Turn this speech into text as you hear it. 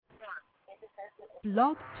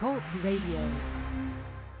Blog Talk Radio.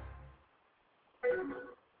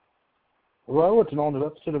 Hello, it's an all-new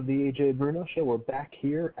episode of the Ajay Bruno Show. We're back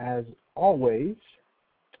here as always.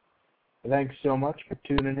 Thanks so much for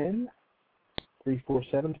tuning in.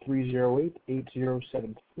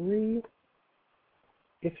 347-308-8073.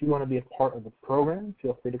 If you want to be a part of the program,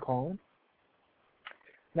 feel free to call in.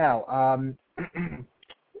 Now,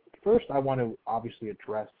 first I want to obviously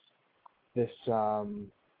address this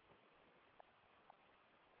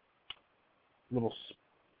little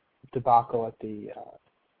debacle at the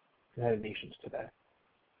United Nations today.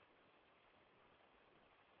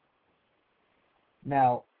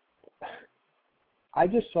 Now, I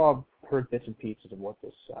just heard bits and pieces of what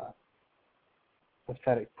this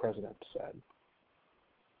pathetic president said.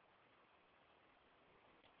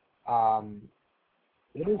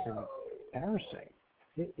 It is embarrassing.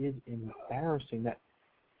 It is embarrassing that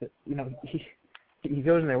he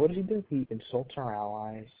goes in there. What does he do? He insults our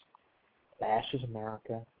allies, bashes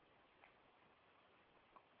America.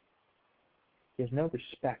 He has no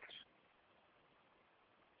respect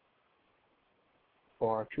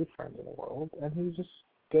for our true friends in the world, and he just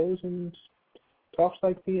goes and talks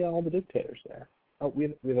like all the dictators there. Oh,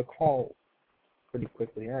 we have a call pretty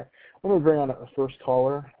quickly. All right, I'm going to bring on a first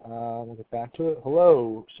caller. We'll get back to it.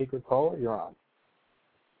 Hello, secret caller, you're on.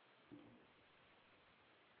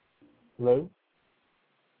 Hello?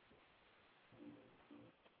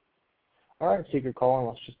 All right, secret caller,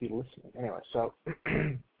 let's just be listening. Anyway, so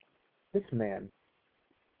this man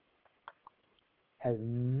has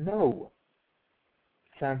no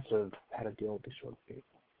sense of how to deal with these sort of people.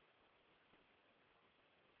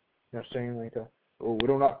 Saying like, we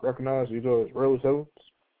do not recognize these are Israeli citizens,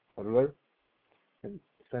 and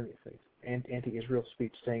sending anti-Israel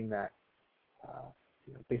speech saying that,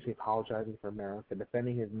 basically apologizing for America,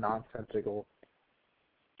 defending his nonsensical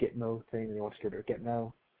Gitmo thing, and he wants to get rid of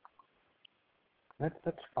Gitmo.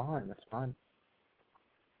 That's fine. That's fine.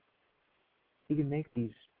 He can make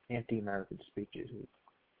these anti-American speeches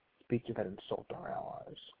that insult our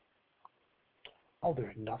allies. Oh,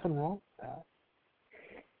 there's nothing wrong with that.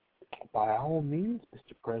 By all means,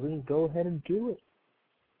 Mr. President, go ahead and do it.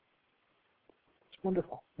 It's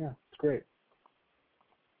wonderful. Yeah, it's great.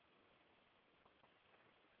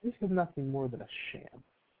 This is nothing more than a sham.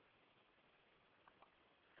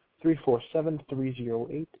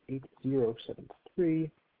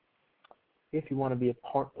 347-308-8073. If you want to be a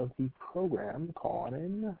part of the program, call on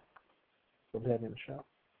in. We'll have you on the show.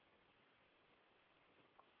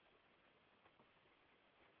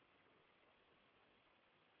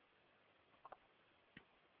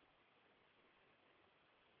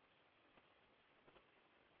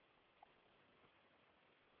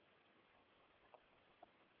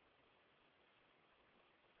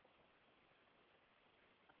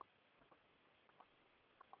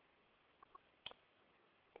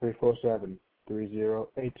 Three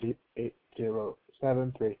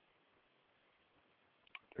 347-308-8073.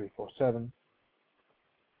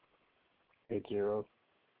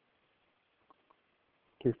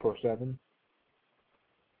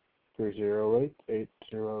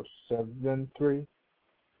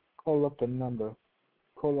 Call up the number.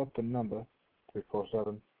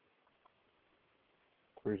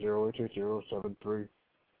 347-308-8073.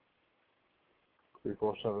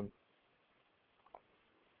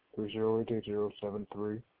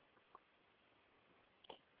 347-308-8073.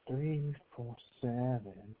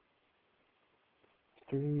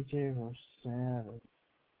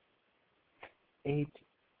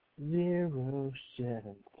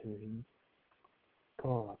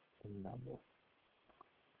 Call up the number.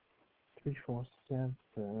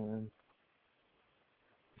 347-308-73.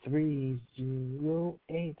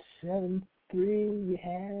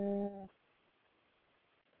 Yeah.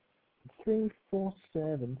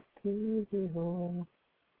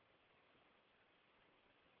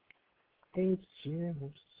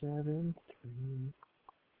 347-308-8073.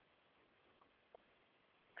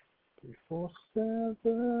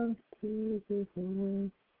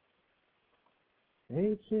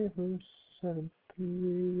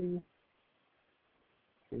 347-308-8073.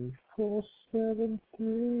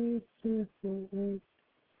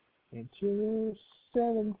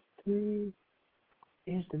 347-308-8073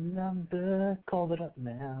 is the number. Call it up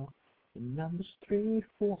now. The number's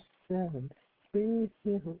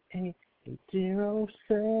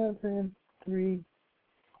 347-308-8073.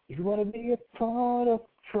 If you want to be a part of the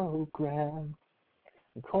program,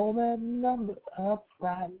 call that number up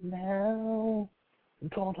right now.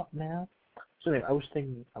 Call it up now. So anyway, I was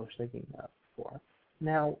thinking before.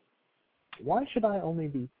 Now, why should I only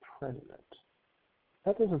be president?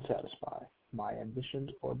 That doesn't satisfy my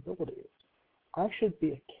ambitions or abilities. I should be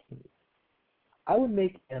a king. I would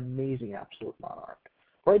make an amazing absolute monarch.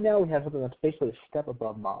 Right now we have something that's basically a step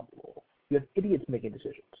above mob rule. You have idiots making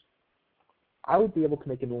decisions. I would be able to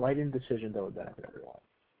make enlightened decisions that would benefit everyone.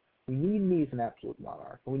 We need me as an absolute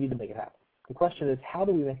monarch, and we need to make it happen. The question is, how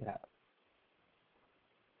do we make it happen?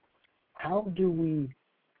 How do we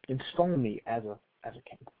install me as a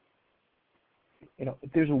king?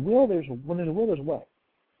 If there's a will, there's a way.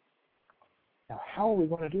 Now, how are we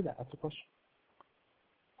going to do that? That's the question.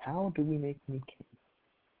 How do we make me king?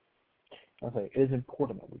 I'll say, it is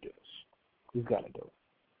important that we do this. We've got to do it.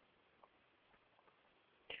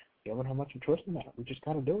 You don't have much of a choice in that. We just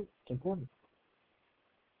got to do it. It's important.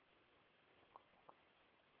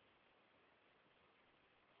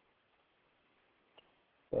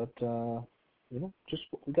 But, just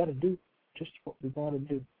what we got to do. Just what we got to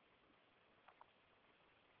do.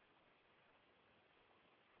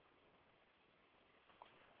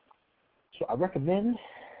 So I recommend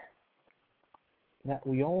that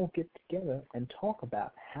we all get together and talk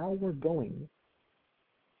about how we're going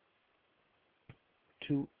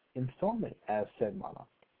to install me as said monarch.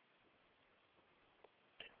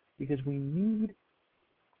 Because we need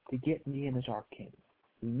to get me in as our king.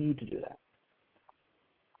 We need to do that.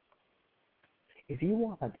 If you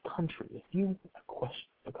want a country,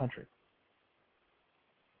 a country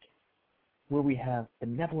where we have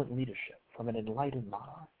benevolent leadership from an enlightened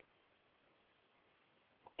monarch,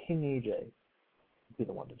 King AJ would be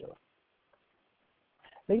the one to do it.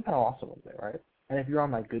 Think how awesome it would be, right? And if you're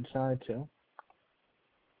on my good side too,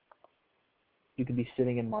 you could be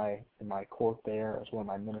sitting in my court there as one of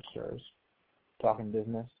my ministers, talking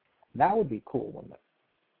business. That would be cool, wouldn't it?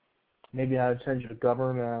 Maybe I would send you to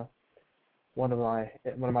govern one of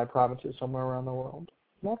my provinces somewhere around the world.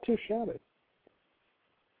 Not too shabby.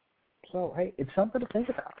 So hey, it's something to think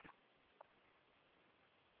about.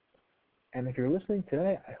 And if you're listening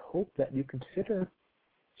today, I hope that you consider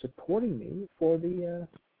supporting me for that.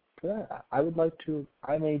 I'm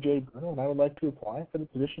Ajay Bruno, and I would like to apply for the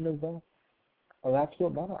position of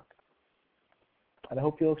absolute monarch. And I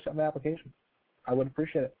hope you'll accept my application. I would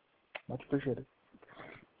appreciate it. Much appreciated.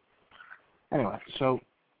 Anyway, so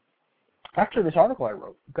after this article I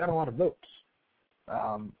wrote, got a lot of votes.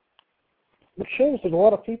 Which shows there's a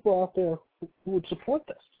lot of people out there who would support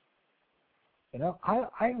this.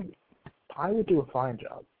 I would do a fine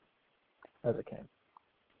job as a king.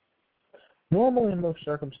 Normally, in most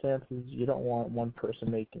circumstances, you don't want one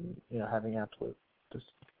person having absolute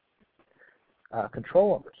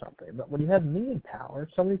control over something. But when you have me in power,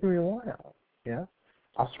 it's somebody you can rely on. Yeah,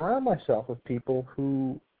 I'll surround myself with people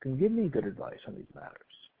who can give me good advice on these matters.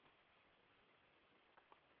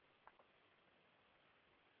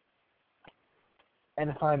 And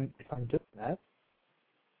if I'm doing that,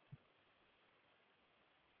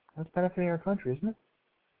 that's benefiting our country, isn't it?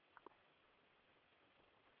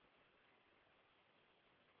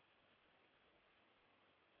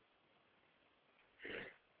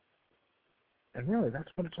 And really, that's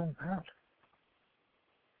what it's all about.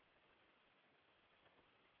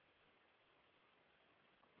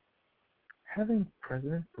 Having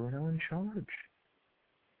President Bruno in charge.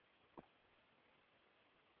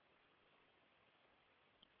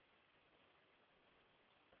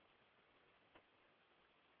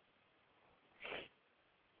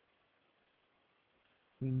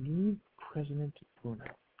 We need President Bruno.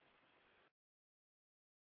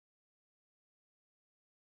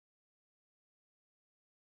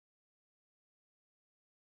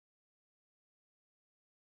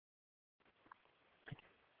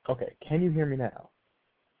 Okay, can you hear me now?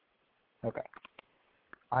 Okay.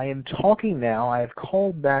 I am talking now. I have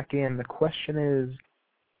called back in. The question is,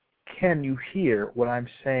 can you hear what I'm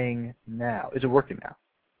saying now? Is it working now?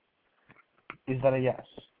 Is that a yes?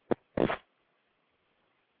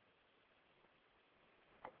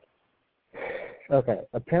 Okay.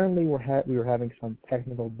 Apparently, we were having some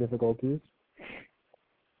technical difficulties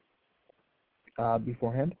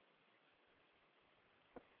beforehand,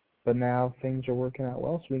 but now things are working out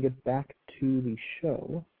well, so we can get back to the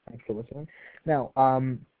show. Thanks for listening. Now,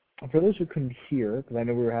 for those who couldn't hear, because I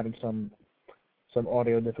know we were having some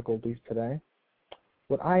audio difficulties today,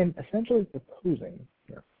 what I am essentially proposing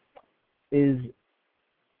here is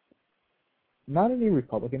not any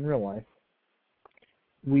republic in real life.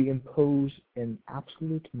 We impose an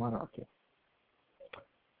absolute monarchy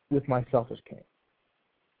with myself as king.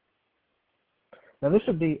 Now, this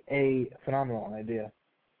would be a phenomenal idea.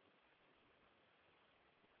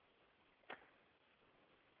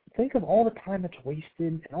 Think of all the time that's wasted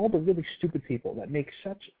and all the really stupid people that make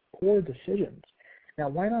such poor decisions. Now,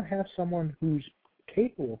 why not have someone who's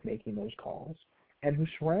capable of making those calls and who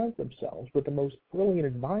surround themselves with the most brilliant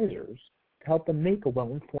advisors to help them make a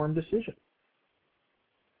well-informed decision.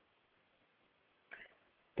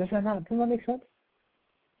 Does that make sense?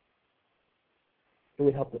 It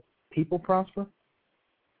would help the people prosper.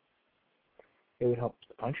 It would help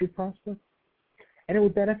the country prosper. And it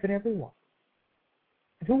would benefit everyone.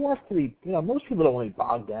 And who wants to be, most people don't want to be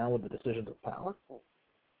bogged down with the decisions of power.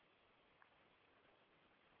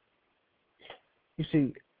 You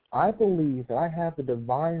see, I believe that I have the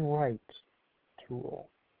divine right to rule.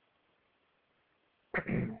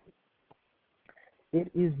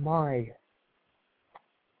 It is my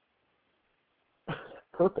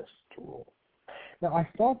purpose to rule. Now, I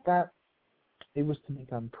thought that it was to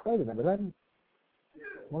become president, but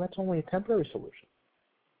that's only a temporary solution.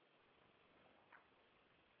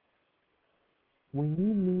 We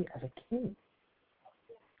need me as a king,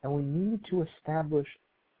 and we need to establish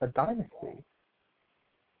a dynasty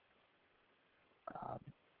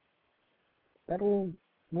that will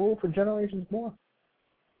rule for generations more.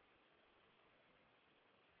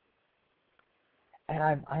 And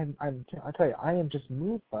I tell you, I am just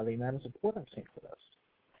moved by the amount of support I'm seeing for this.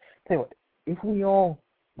 Tell you what, if we all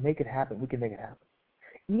make it happen, we can make it happen.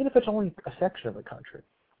 Even if it's only a section of the country,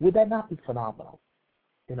 would that not be phenomenal?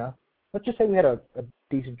 Let's just say we had a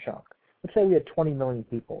decent chunk. Let's say we had 20 million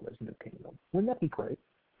people in this new kingdom. Wouldn't that be great?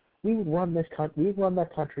 We would run that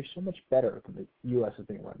country so much better than the U.S. is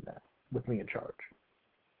being run now, with me in charge.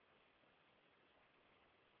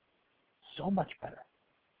 So much better.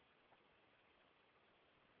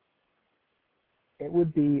 It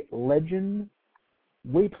would be legend.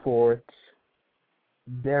 Wait for it.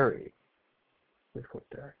 Dairy. Wait for it,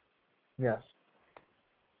 Dairy. Yes.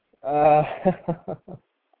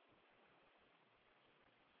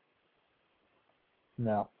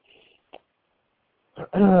 No.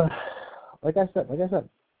 Like I said,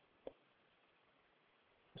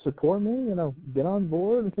 support me, get on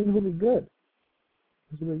board, and things will be good.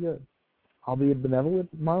 Things will be good. I'll be a benevolent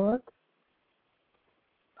monarch.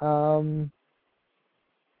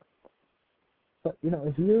 But,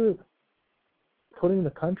 if you're putting the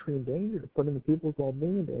country in danger, putting the people's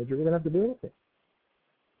well-being in danger, you're going to have to deal with it.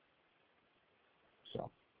 So,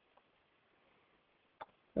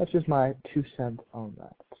 that's just my 2 cents on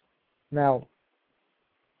that. Now,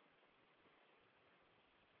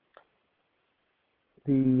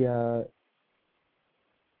 the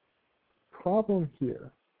problem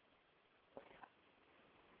here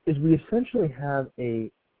is we essentially have a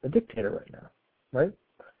dictator right now, right?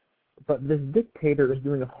 But this dictator is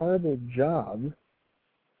doing a horrible job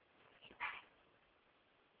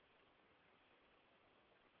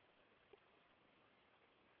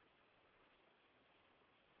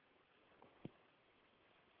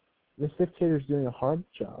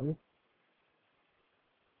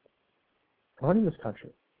running this country.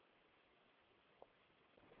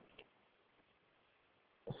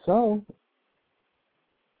 So,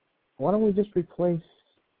 why don't we just replace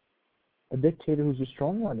a dictator who's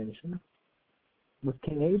destroying our nation with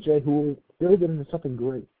King AJ, who will build it into something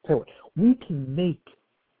great? Tell you what, we can make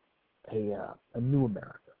a new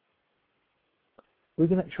America. We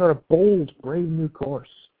can chart a bold, brave new course.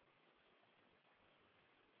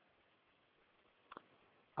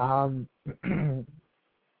 And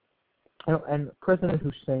President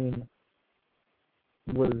Hussein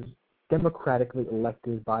was democratically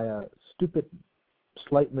elected by a stupid,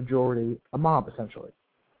 slight majority, a mob, essentially.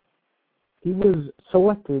 He was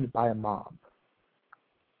selected by a mob.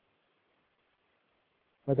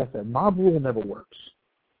 Like I said, mob rule never works.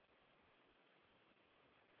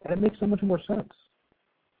 And it makes so much more sense.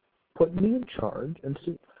 Put me in charge and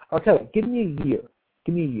see. I'll tell you, give me a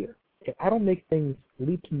year. If I don't make things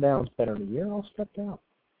leaps and bounds better in a year, I'll step down.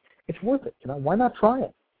 It's worth it. Why not try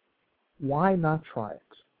it? Why not try it?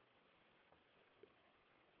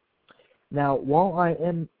 Now, while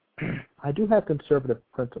I do have conservative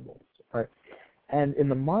principles, right? And in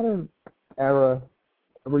the modern era,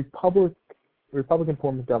 a Republican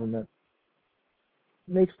form of government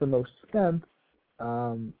makes the most sense.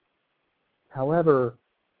 However,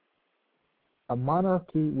 a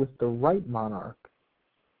monarchy with the right monarch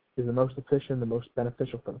is the most efficient, the most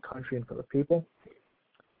beneficial for the country and for the people,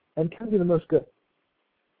 and can be the most good.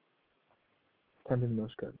 You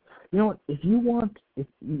know what? If you want to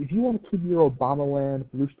keep your Obama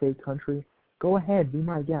land, blue state country, go ahead. Be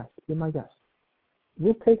my guest.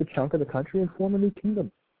 We'll take a chunk of the country and form a new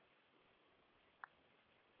kingdom.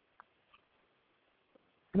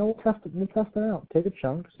 We'll test it out. Take a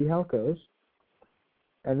chunk, see how it goes,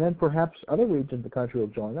 and then perhaps other regions of the country will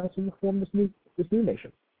join us and we'll form this new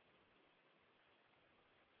nation.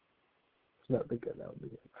 That would be good. That would be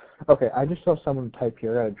good. Okay, I just saw someone type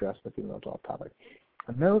here. I got to address this even though it's off topic.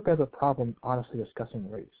 America has a problem honestly discussing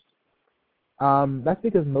race. That's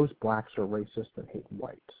because most blacks are racist and hate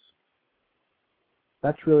whites.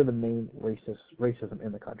 That's really the main racism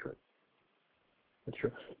in the country. That's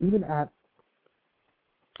true. Even at,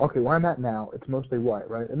 okay, where I'm at now, it's mostly white,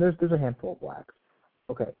 right? And there's a handful of blacks.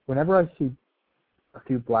 Okay, whenever I see a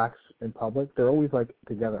few blacks in public, they're always like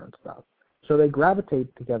together and stuff. So they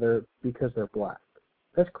gravitate together because they're black.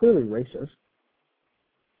 That's clearly racist.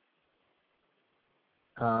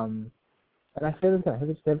 And I say this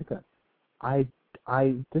again.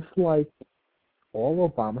 I dislike all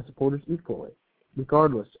Obama supporters equally,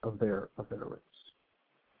 regardless of their race.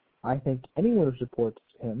 I think anyone who supports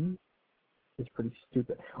him is pretty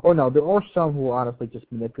stupid. Oh no, there are some who are honestly just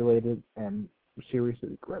manipulated and seriously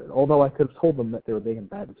regret it. Although I could have told them that they were making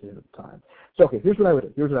bad decisions at the time. So okay, here's what I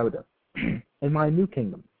would do. In my new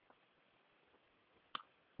kingdom,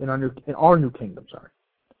 in our new kingdom,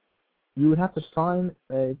 you would have to sign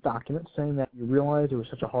a document saying that you realize it was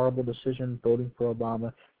such a horrible decision voting for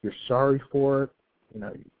Obama. You're sorry for it.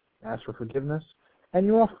 You ask for forgiveness, and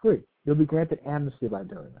you're off free. You'll be granted amnesty by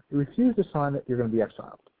doing that. If you refuse to sign it, you're going to be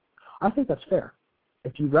exiled. I think that's fair.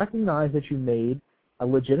 If you recognize that you made a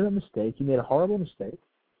legitimate mistake, you made a horrible mistake,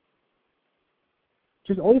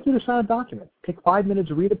 just all you have to do is sign a document. Take 5 minutes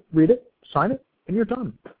to read it, sign it, and you're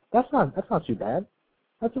done. That's not too bad.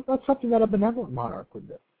 That's something that a benevolent monarch would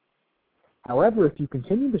do. However, if you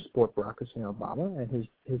continue to support Barack Hussein Obama and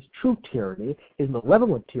his true tyranny, his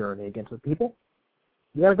malevolent tyranny against the people,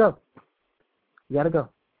 you gotta go. You gotta go.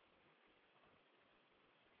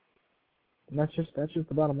 And that's just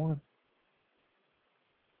the bottom line.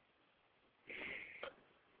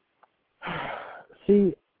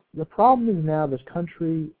 See, the problem is now this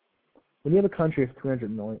country, when you have a country of 300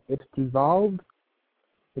 million, it's devolved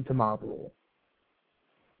into mob rule.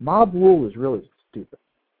 Mob rule is really stupid.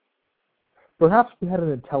 Perhaps we had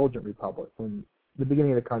an intelligent republic when the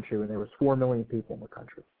beginning of the country when there was 4 million people in the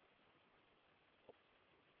country.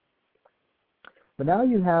 But now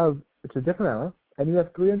it's a different era, and you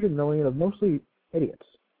have 300 million of mostly idiots,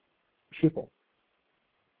 sheeple,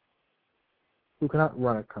 who cannot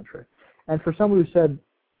run a country. And for someone who said,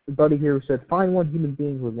 a buddy here who said, find one human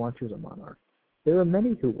being who would want you as a monarch. There are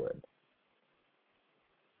many who would.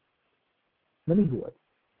 Many who would.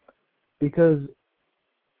 Because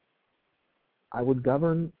I would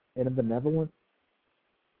govern in a benevolent,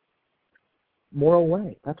 moral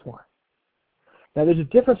way. That's why. Now, there's a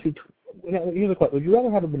difference between. Here's the question: would you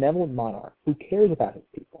rather have a benevolent monarch who cares about his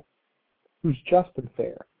people, who's just and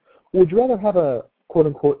fair, or would you rather have a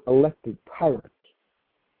quote-unquote elected tyrant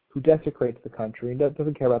who desecrates the country and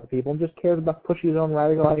doesn't care about the people and just cares about pushing his own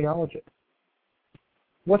radical ideology?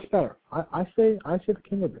 What's better? I say the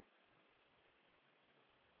king would be.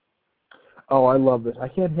 Oh, I love this. I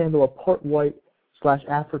can't handle a part white /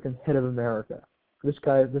 African head of America. This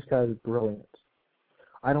guy is brilliant.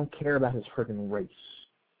 I don't care about his freaking race.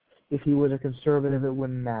 If he was a conservative, it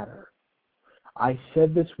wouldn't matter. I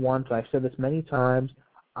said this once. I've said this many times.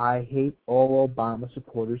 I hate all Obama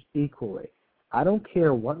supporters equally. I don't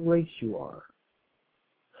care what race you are.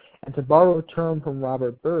 And to borrow a term from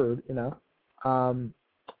Robert Byrd,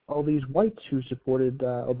 all these whites who supported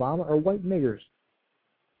Obama are white niggers.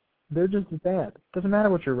 They're just as bad. Doesn't matter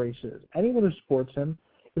what your race is. Anyone who supports him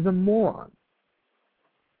is a moron.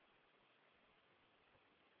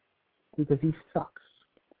 Because he sucks.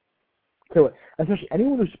 So, especially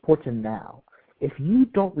anyone who supports him now, if you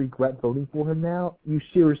don't regret voting for him now, you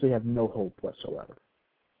seriously have no hope whatsoever.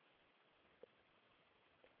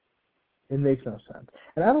 It makes no sense.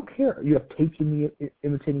 And I don't care. You have tapes of me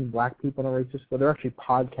imitating black people on a racist, but they're actually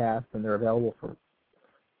podcasts and they're available for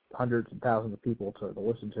hundreds and thousands of people to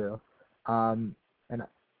listen to. And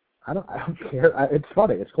I don't care. It's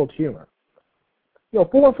funny. It's called humor.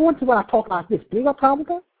 For once when I talk like this, do you got a problem with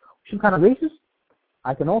that? Some kind of racist?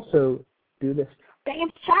 I can also do this.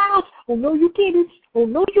 Damn, Charles! Oh, no, you didn't. Oh,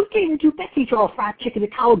 no, you didn't. You best eat your fried chicken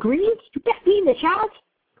and collard greens. You best eat it, Charles.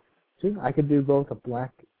 See, I could do both a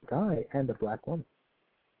black guy and a black woman.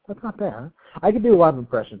 That's not bad, huh? I could do a lot of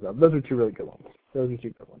impressions of them. Those are two really good ones.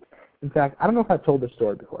 In fact, I don't know if I've told this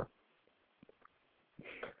story before.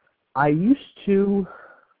 I used to...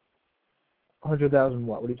 100,000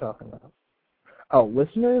 what? What are you talking about? Oh,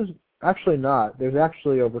 listeners? Actually not. There's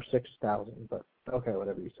actually over 6,000, but okay,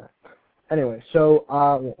 whatever you say. Anyway, so,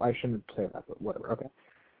 well, I shouldn't say that, but whatever, okay.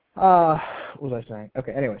 What was I saying?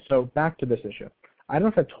 Okay, anyway, so back to this issue. I don't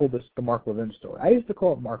know if I told this, the Mark Levin story. I used to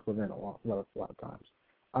call it Mark Levin a lot of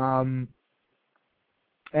times.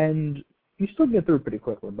 And, you still get through pretty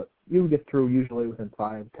quickly, but you get through usually within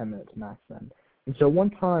 5-10 minutes max then. And so one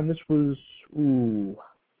time, this was, it's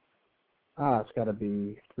got to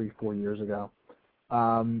be 3-4 years ago.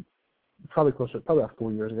 Probably about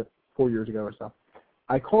 4 years ago or so.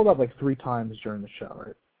 I called up like 3 times during the show,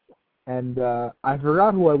 right? And I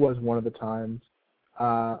forgot who I was one of the times.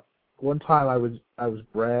 One time I was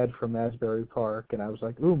Brad from Asbury Park, and I was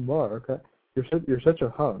like, "Ooh, Mark, you're such a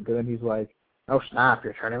hunk." And then he's like, "Oh, stop!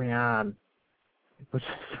 You're turning me on," which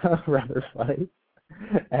is rather funny.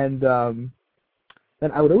 And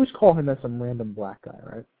then I would always call him as some random black guy,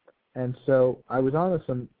 right? And so I was on with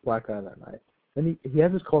some black guy that night. Then he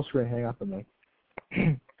has his call screen hang up on me.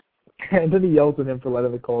 And then he yells at him for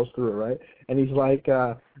letting the calls through, right? And he's like,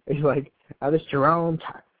 this Jerome,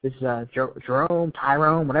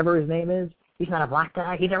 Tyrone, whatever his name is, he's not a black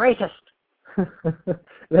guy, he's a racist.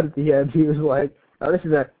 Then at the end, he was like, "Oh, this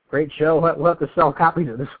is a great show. We'll have to sell copies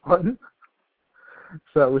of this one."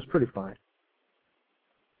 So it was pretty funny.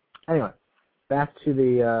 Anyway, back to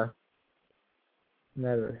the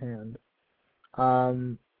matter at hand.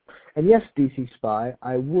 And yes, DC Spy,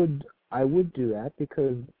 I would do that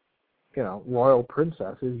because, royal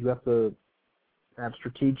princesses, you have to have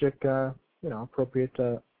strategic, appropriate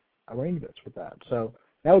arrangements with that. So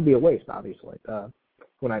that would be a waste, obviously,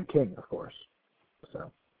 when I'm king, of course.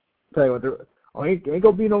 So, tell you what, ain't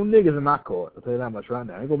gonna be no niggas in my court. I'll tell you that much right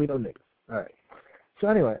now. Ain't gonna be no niggas. All right. So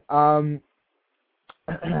anyway, I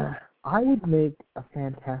would make a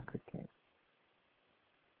fantastic king.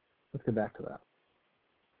 Let's get back to that.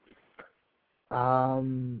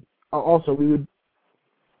 Also,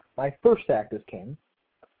 my first act as king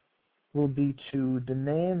will be to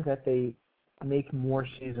demand that they make more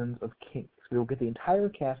seasons of Kings. We will get the entire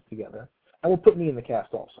cast together, and we'll put me in the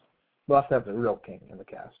cast also. We'll have to have the real king in the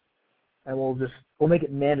cast. And we'll make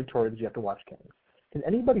it mandatory that you have to watch Kings. And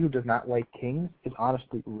anybody who does not like Kings is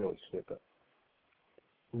honestly really stupid.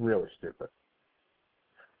 Really stupid.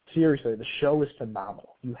 Seriously, the show is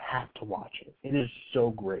phenomenal. You have to watch it. It is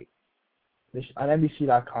so great. On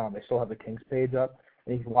NBC.com, they still have the Kings page up,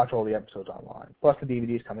 and you can watch all the episodes online. Plus the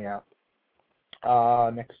DVD is coming out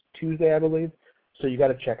next Tuesday, I believe. So you got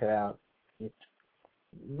to check it out. It's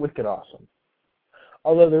wicked awesome.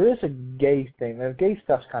 Although there is a gay thing. The gay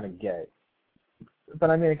stuff's kind of gay. But,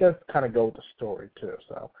 I mean, it does kind of go with the story, too.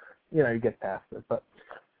 So, you get past it. But,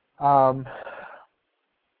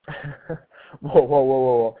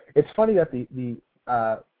 whoa. It's funny that the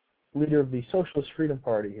leader of the Socialist Freedom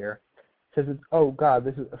Party here says, "Oh, God,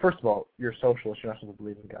 this is..." First of all, you're a socialist. You're not supposed to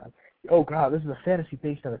believe in God. "Oh, God, this is a fantasy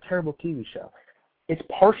based on a terrible TV show." It's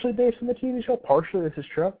partially based on the TV show. Partially this is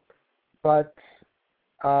true. But,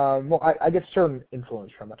 I get certain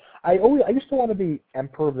influence from it. I used to want to be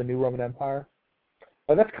emperor of the new Roman Empire.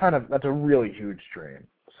 But that's a really huge dream.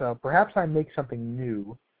 So perhaps I make something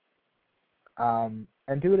new and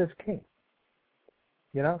do it as king.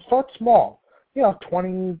 Start small.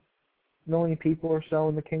 20 million people or so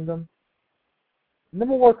in the kingdom. And then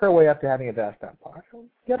we'll work our way up to having a vast empire. So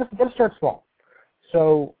you gotta start small.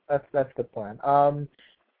 So that's the plan. How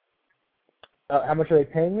much are they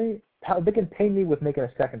paying me? They can pay me with making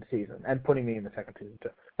a second season and putting me in the second season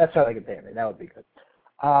too. That's how they can pay me. That would be good.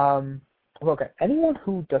 Okay, anyone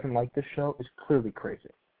who doesn't like this show is clearly crazy.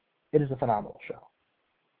 It is a phenomenal show.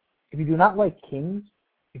 If you do not like Kings,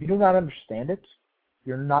 if you do not understand it,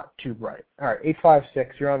 you're not too bright. All right,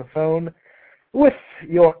 856, you're on the phone with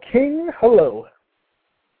your king. Hello.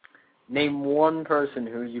 Name one person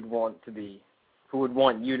who would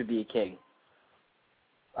want you to be a king.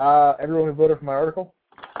 Everyone who voted for my article.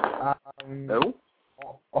 No?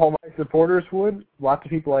 All my supporters would. Lots of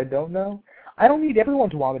people I don't know. I don't need everyone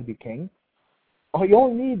to want me to be king. Oh, you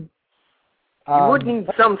only need... you would need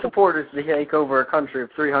some supporters to take over a country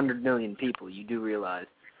of 300 million people, you do realize.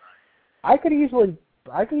 I could easily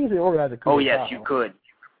organize a coup. Oh, yes, you could.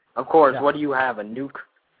 Of course, yeah. What do you have, a nuke?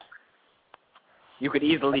 You could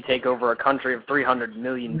easily take over a country of 300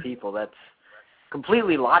 million people. That's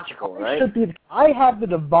completely logical, right? I have the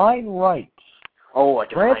divine rights. Oh, a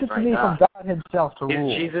divine right. Granted to me from God himself to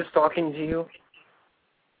rule. Is Jesus talking to you?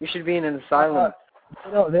 You should be in an asylum.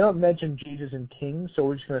 They don't mention Jesus and King, so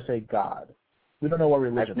we're just going to say God. We don't know what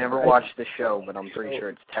religion. I've never watched the show, but I'm pretty sure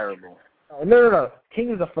it's terrible. No.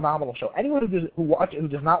 King is a phenomenal show. Anyone who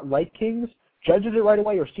does not like Kings, judges it right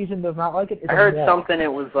away, or sees it does not like it. I heard something. It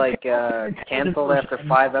was like canceled after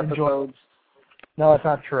 5 episodes. No, that's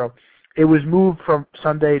not true. It was moved from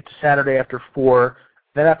Sunday to Saturday after 4.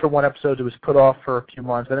 Then after 1 episode, it was put off for a few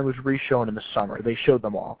months. Then it was reshown in the summer. They showed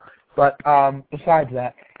them all. But besides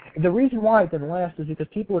that, the reason why it didn't last is because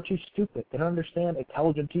people are too stupid. They don't understand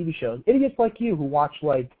intelligent TV shows. Idiots like you who watch,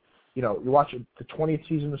 like, you watch the 20th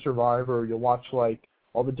season of Survivor, you'll watch, like,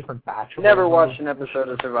 all the different Bachelors. Never watched an episode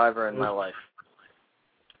of Survivor in my life.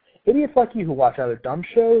 Idiots like you who watch either dumb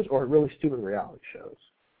shows or really stupid reality shows.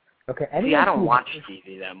 Okay. See, I don't watch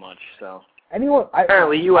TV that much, so.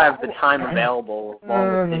 Apparently, you have the time available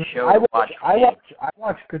along with this show to watch. I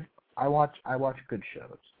watch good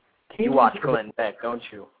shows. Kings you watch Glenn Beck, don't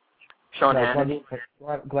you? Sean Hannity?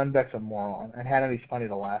 Glenn Beck's a moron, and Hannity's funny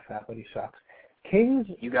to laugh at, but he sucks. Kings.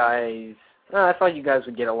 You guys. No, I thought you guys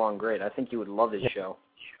would get along great. I think you would love his show.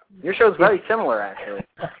 Your show's very similar, actually.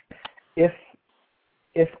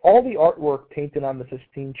 If all the artwork painted on the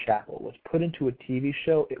Sistine Chapel was put into a TV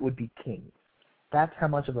show, it would be Kings. That's how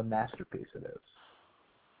much of a masterpiece it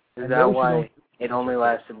is. Is that why it only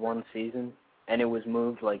lasted one season, and it was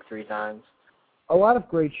moved like 3 times? A lot of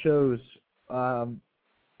great shows are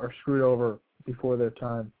screwed over before their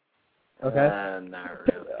time. Okay? Not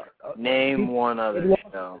really. Name one other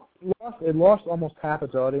show. It lost almost half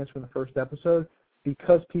its audience from the first episode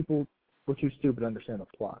because people were too stupid to understand the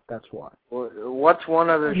plot. That's why. What's one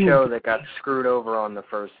other show that got screwed over on the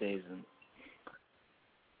first season?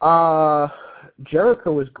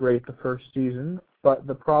 Jericho was great the first season, but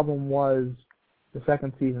the problem was the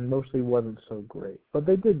second season mostly wasn't so great. But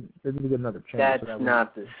they did get another chance. That's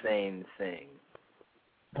not the same thing.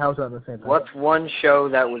 How's that the same thing? What's one show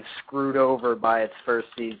that was screwed over by its first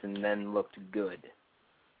season then looked good?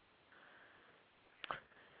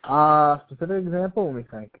 Specific example? Let me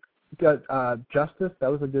think. Justice, that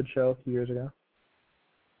was a good show a few years ago.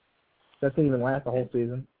 That didn't even last the whole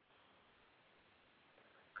season.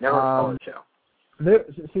 Never saw the show.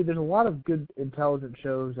 There's a lot of good, intelligent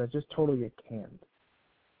shows that just totally get canned.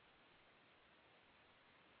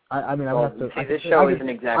 This show isn't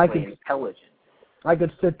exactly intelligent. I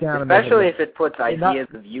could sit down especially if it puts ideas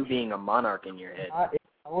of you being a monarch in your head.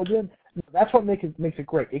 Intelligent. That's what makes it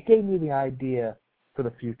great. It gave me the idea for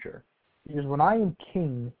the future. Because when I am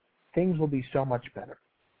king, things will be so much better.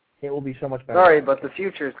 It will be so much better. Sorry, but the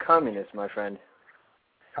future is communist, my friend.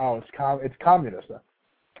 Oh, it's communist, though.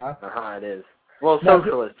 Huh? It is. Well,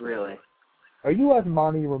 socialist, really. Are you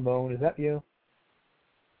Asmani Ramon? Is that you?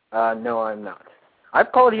 No, I'm not.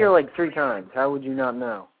 I've called here like 3 times. How would you not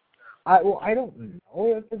know? I don't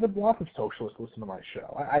know. There's a lot of socialists listen to my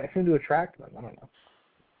show. I seem to attract them. I don't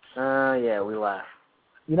know. Yeah, we laugh.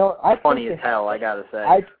 Funny as hell, I gotta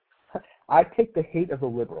say. I take the hate of the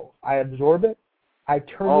liberal. I absorb it. I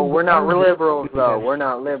turn. Oh, we're not liberals, though. We're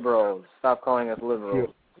not liberals. Stop calling us liberals.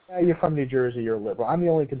 You're from New Jersey. You're a liberal. I'm the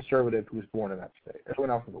only conservative who was born in that state.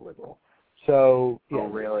 Everyone else is a liberal. So. Yeah. Oh,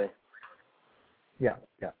 really? Yeah.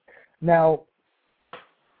 Now,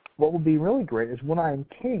 what would be really great is when I'm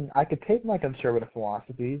king, I could take my conservative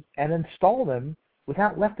philosophies and install them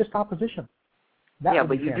without leftist opposition. Yeah,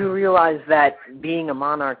 but you do realize that being a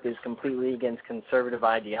monarch is completely against conservative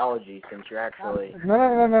ideology, since you're actually...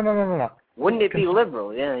 No. Wouldn't it be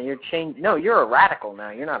liberal? Yeah, No, you're a radical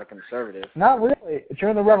now. You're not a conservative. Not really.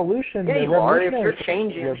 During the revolution... Yeah, you are. If you're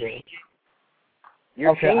changing...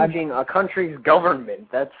 You're changing a country's government.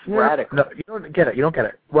 That's radical. No, you don't get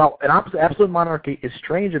it. Well, an absolute monarchy is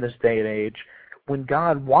strange in this day and age. When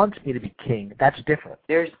God wants me to be king, that's different.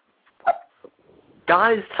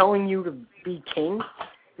 God is telling you to be king?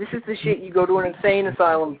 This is the shit you go to an insane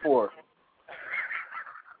asylum for.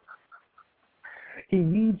 He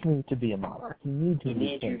needs me to be a monarch. He needs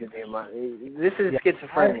you to be a monarch. This is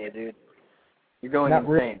schizophrenia, dude. You're going insane.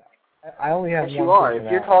 Really. I only have yes, you are. If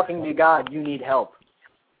you're talking to God, you need help.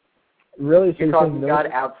 Really? If you're talking to God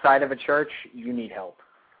outside of a church, you need help.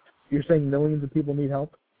 You're saying millions of people need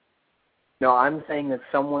help? No, I'm saying that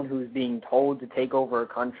someone who's being told to take over a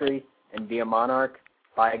country and be a monarch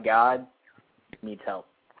by God needs help.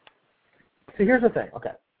 So here's the thing.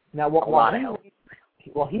 Okay. Now,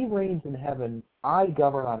 while he reigns in heaven, I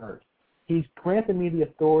govern on earth. He's granted me the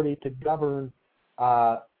authority to govern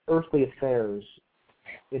earthly affairs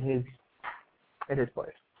in his place.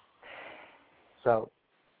 So,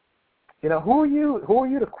 who are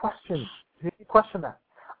you to question? Question that.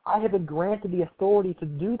 I have been granted the authority to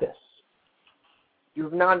do this.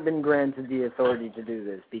 You've not been granted the authority to do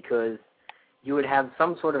this because you would have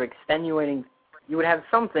some sort of extenuating. You would have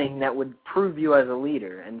something that would prove you as a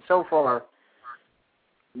leader, and so far,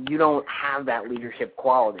 you don't have that leadership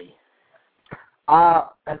quality.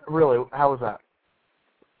 Really, how was that?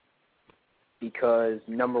 Because,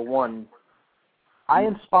 number one, I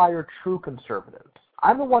inspire true conservatives.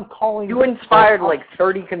 I'm the one calling... You inspired like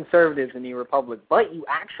 30 conservatives in the Republic, but you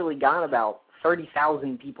actually got about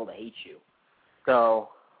 30,000 people to hate you. So...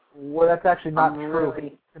 Well, that's actually not true.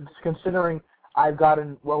 Considering I've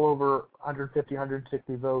gotten well over 150,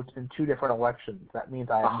 160 votes in 2 different elections. That means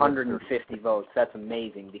I have 150 votes. That's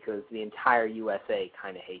amazing because the entire USA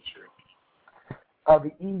kind of hates you.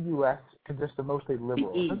 The EUS consists of mostly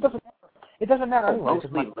liberals. The It doesn't matter anyway.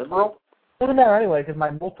 Mostly liberal? It doesn't matter anyway because my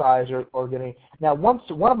multis are getting... Now, once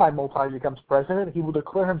one of my multis becomes president, he will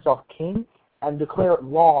declare himself king and declare it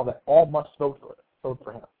law that all must vote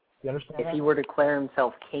for him. You understand If that? he were to declare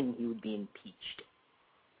himself king, he would be impeached.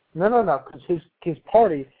 No, because his king's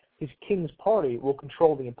party, will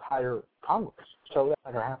control the entire Congress. So that's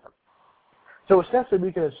not going to happen. So essentially,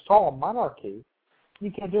 we can install a monarchy.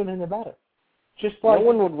 You can't do anything about it. Just like no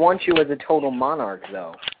one would want you as a total monarch,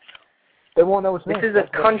 though. They won't know what's This name. is a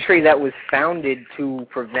country that was founded to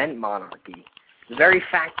prevent monarchy. The very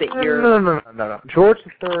fact that you're... No. George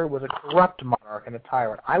III was a corrupt monarch and a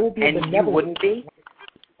tyrant. I will be a benevolent... And you wouldn't be?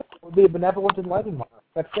 I will be a benevolent and enlightened monarch.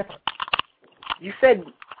 That's different. You said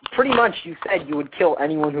you would kill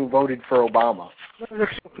anyone who voted for Obama.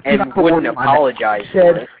 And wouldn't apologize You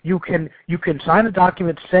said for it. you can sign a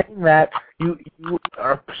document saying that you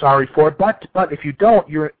are sorry for it, but if you don't,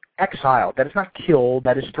 you're exiled. That is not killed.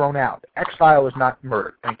 That is thrown out. Exile is not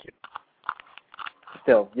murder. Thank you.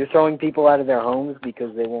 Still, you're throwing people out of their homes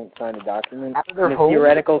because they won't sign a document Out of their in a homes?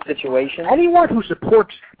 theoretical situation? Anyone who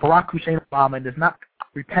supports Barack Hussein Obama and does not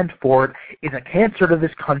repent for it is a cancer to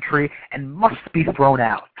this country and must be thrown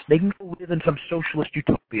out. They can go live in some socialist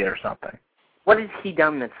utopia or something. What has he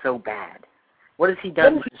done that's so bad? What has he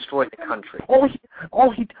done to destroy the country?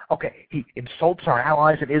 He insults our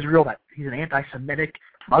allies in Israel. That he's an anti-Semitic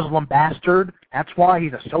Muslim bastard. That's why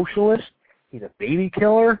he's a socialist. He's a baby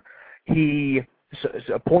killer. He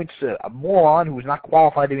appoints a moron who is not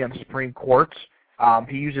qualified to be on the Supreme Court.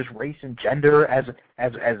 He uses race and gender as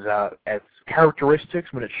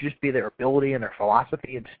characteristics when it should just be their ability and their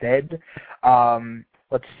philosophy instead.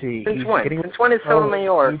 Let's see. Since when is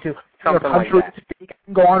Sotomayor something like that? He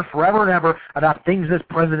can go on forever and ever about things this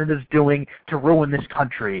president is doing to ruin this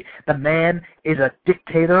country. The man is a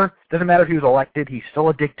dictator. Doesn't matter if he was elected. He's still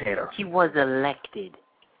a dictator. He was elected.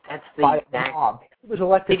 That's the By exact... mob. He was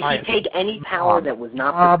elected Did by he take any power that was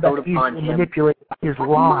not mob bestowed that upon he's him? manipulate his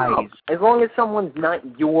lies. As long as someone's not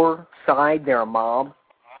your side, they're a mob.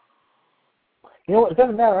 You know what? It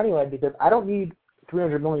doesn't matter anyway because I don't need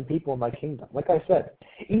 300 million people in my kingdom. Like I said,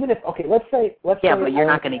 even if let's say but you're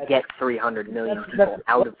not going to get 300 million people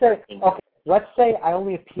out of the kingdom. Okay, let's say I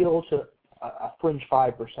only appeal to a fringe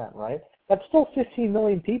 5%, right? That's still 15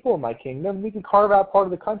 million people in my kingdom. We can carve out part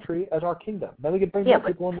of the country as our kingdom. Then we can bring more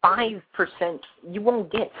people in. 5%, you won't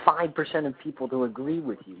get 5% of people to agree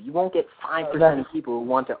with you. You won't get 5% of people who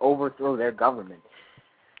want to overthrow their government.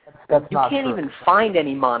 That's you not can't true. even find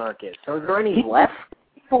any monarchists. So is there any left?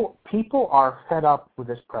 People are fed up with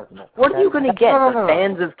this president. What are you going to get? The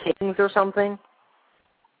fans of kings or something?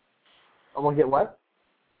 I'm going to get what?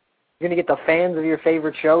 You're going to get the fans of your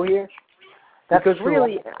favorite show here? Because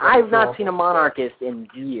really, I've not seen a monarchist in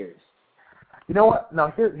years. You know what?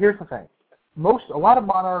 No, here's the thing. A lot of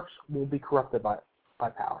monarchs will be corrupted by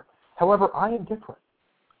power. However, I am different.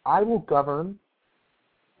 I will govern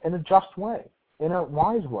in a just way, in a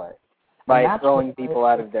wise way. By throwing people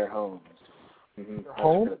out of their homes. Their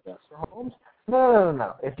homes?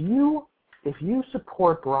 No. If you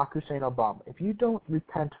support Barack Hussein Obama, if you don't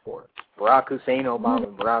repent for it. Barack Hussein Obama.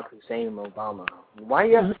 Why do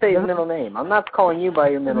you have to say his middle name? I'm not calling you by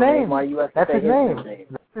your middle name. Why do you have to say his middle name?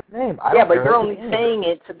 That's his name. Yeah, but you're only saying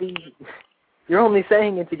it to be... You're only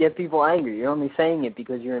saying it to get people angry. You're only saying it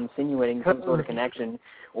because you're insinuating some sort of connection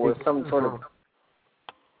or some sort of...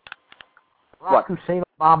 Barack Hussein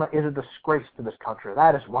Obama is a disgrace to this country.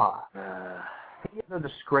 That is why. He is a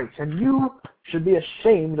disgrace, and you should be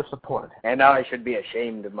ashamed of supporting him. And I should be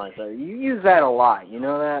ashamed of myself. You use that a lot. You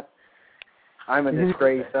know that? I'm a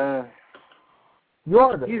disgrace. You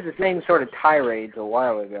are the... You used the same sort of tirades a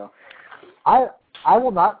while ago. I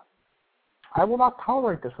will not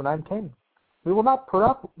tolerate this when I'm king. We will not put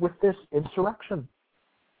up with this insurrection.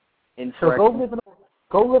 So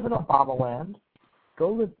go live in Obama land.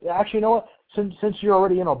 Actually, you know what? Since you're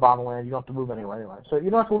already in Obama land, you don't have to move anywhere anyway. So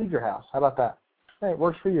you don't have to leave your house. How about that? Hey, it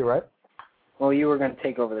works for you, right? Well, you were going to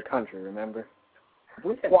take over the country, remember?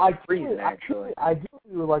 I do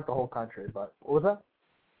really like the whole country, but what was that?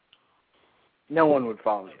 No one would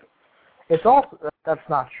follow you. It's also that's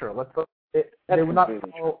not true. They would not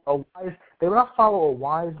follow a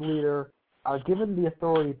wise leader given the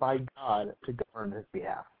authority by God to govern his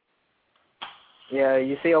behalf. Yeah,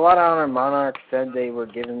 you see, a lot of our monarchs said they were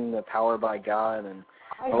given the power by God, and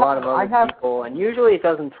a lot of other people, and usually it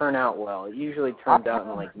doesn't turn out well. It usually turns out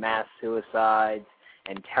in, like, mass suicides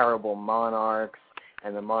and terrible monarchs,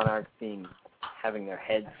 and the monarchs being having their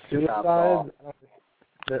heads chopped Suicide? off.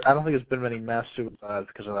 I don't think there's been many mass suicides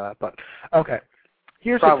because of that, but okay.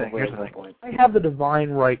 Here's Probably the thing. Here's the thing. point. I have the divine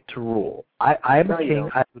right to rule. I am No, a you king.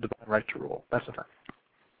 don't. I have the divine right to rule. That's the thing.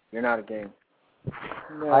 You're not a king.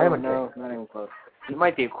 No, I am a no, king. not even close. You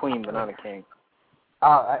might be a queen, but not a king.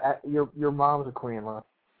 Your mom's a queen, huh?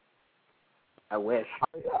 I wish.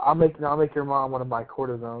 I'll make your mom one of my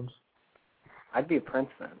courtesans. I'd be a prince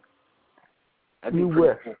then. That'd be You pretty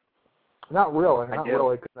wish. cool. Not really. I Not do.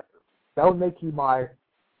 really. 'Cause that would make you my.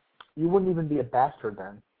 You wouldn't even be a bastard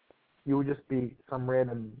then. You would just be some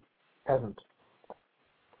random peasant.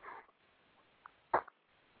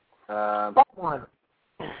 Bottom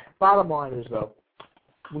line is, though,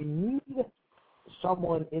 we need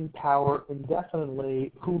someone in power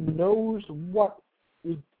indefinitely who knows what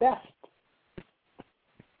is best.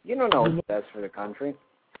 You don't know what's best for the country.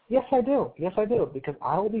 Yes, I do. Yes, I do. Because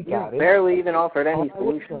I will be You guided. barely even offered any I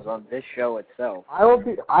solutions listen. on this show itself. I will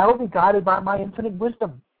be guided by my infinite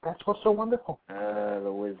wisdom. That's what's so wonderful.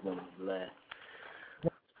 The wisdom is less.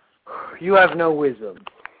 You have no wisdom.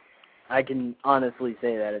 I can honestly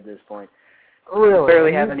say that at this point. Really? You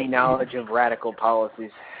barely have any knowledge of radical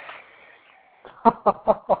policies.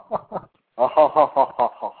 I'll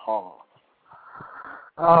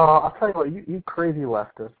tell you what, you crazy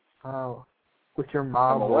leftist. Oh, with your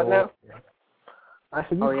mob rule. What now? I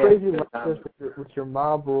said, crazy leftist with your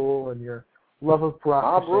mob rule and your love of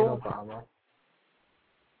Barack Hussein Obama.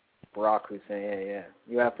 Barack Hussein, yeah.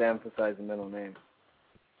 You have to emphasize the middle name.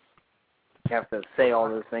 You have to say all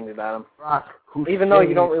those things about him. Barack Hussein. Even though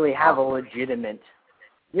you don't really have a legitimate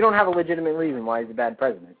reason why he's a bad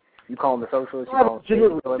president. You call him a socialist, you call him a state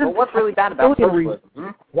killer, but w's really bad about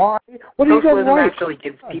socialism? Why? What do you Socialism right? actually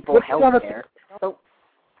gives people health care. So,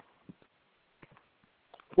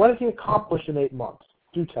 what has he accomplished in 8 months?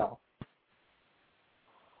 Do tell.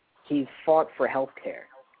 He's fought for health care.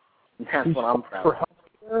 That's what I'm proud of. For health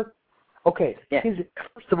care? Okay. Yeah.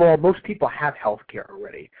 First of all, most people have health care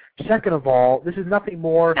already. Second of all, this is nothing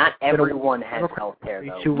more. Not everyone has health care,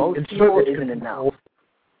 though. Most people isn't enough.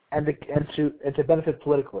 And to benefit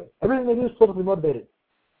politically. Everything they do is politically motivated.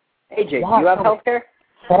 AJ, do you have health care?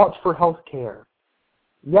 Fought for health care.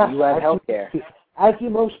 Yes. You have health care. As do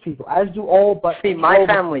most people. As do all but... See, my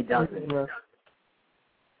family doesn't.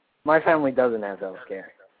 My family doesn't have health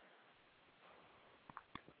care.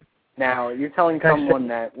 Now, you're telling someone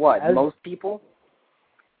that, most people?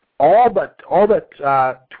 All but 12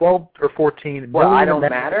 or 14 Well, million I don't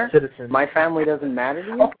matter? citizens. My family doesn't matter to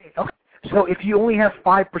you? Okay. So if you only have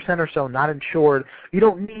 5% or so not insured, you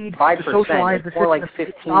don't need 5%, to socialize the it's more like system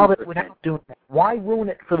to solve it 15%. without doing that. Why ruin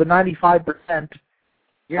it for the 95%?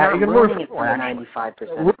 You're not ruining it for the 95%.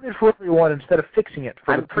 Ruin it for everyone instead of fixing it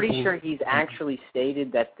for I'm pretty sure he's actually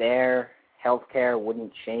stated that their health care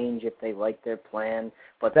wouldn't change if they liked their plan,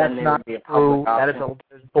 but then there would be a public option.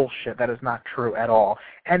 That is bullshit. That is not true at all.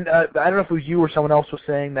 And I don't know if it was you or someone else was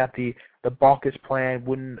saying that the Baucus plan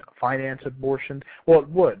wouldn't finance abortions. Well, it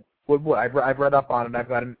would. I've read up on it. I've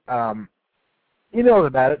got an email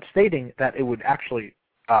about it stating that it would actually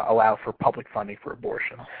allow for public funding for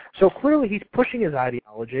abortion. So clearly he's pushing his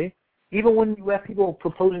ideology, even when you have people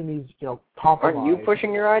proposing these, compromises. Aren't you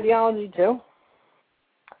pushing your ideology too?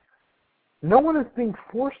 No one is being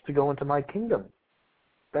forced to go into my kingdom.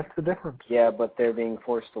 That's the difference. Yeah, but they're being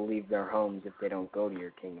forced to leave their homes if they don't go to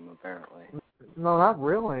your kingdom, apparently. No, not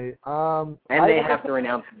really. And they have to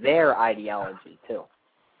renounce their ideology too.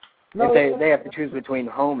 No, if they have to choose between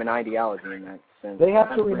home and ideology in that sense. They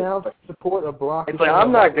have to renounce support of Barack Hussein. It's like,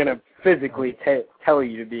 I'm not going to physically tell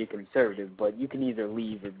you to be a conservative, but you can either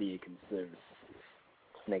leave or be a conservative.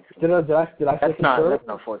 Did I say conservative? That's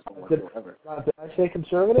not forceful whatsoever. Did I say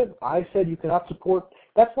conservative? I said you cannot support.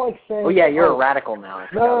 That's like saying. Oh yeah, you're a radical now.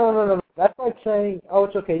 No. That's like saying,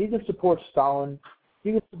 it's okay. You can support Stalin.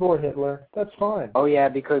 You can support Hitler. That's fine. Oh yeah,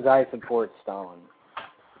 because I support Stalin.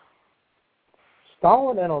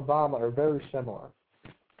 Stalin and Obama are very similar.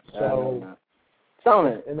 So,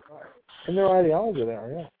 Stalin. In their ideology, they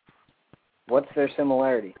are, yeah. What's their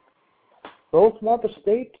similarity? Both want the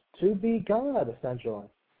state to be God, essentially.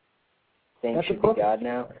 State should be God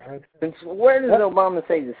now? Since where does Obama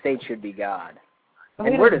say the state should be God?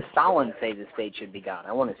 And where does Stalin say the state should be God?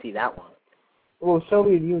 I want to see that one. Well, in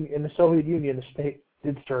the Soviet Union, the state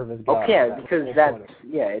did serve as God. Okay, because it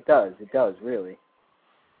does. It does, really.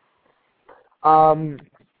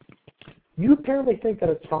 You apparently think that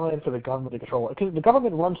it's fine for the government to control it, because the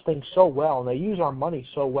government runs things so well, and they use our money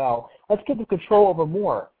so well. Let's give them control over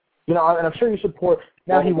more. And I'm sure you support.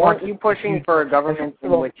 Now he wants you pushing for a government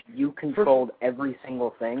in which you controlled every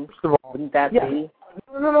single thing. First of all, wouldn't that be?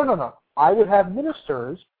 No. I would have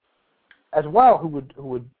ministers as well who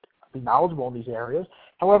would be knowledgeable in these areas.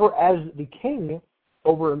 However, as the king,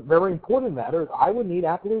 over very important matters, I would need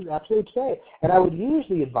absolute say. And I would use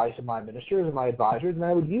the advice of my ministers and my advisors, and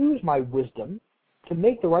I would use my wisdom to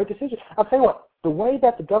make the right decision. I'll tell you what, the way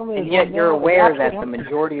that the government and is yet right you're now, aware that the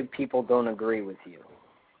majority of people don't agree with you.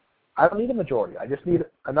 I don't need a majority. I just need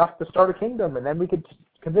enough to start a kingdom, and then we could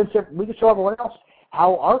show everyone else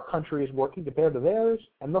how our country is working compared to theirs,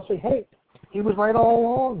 and they'll say, hey, he was right all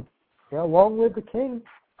along. Long live the king.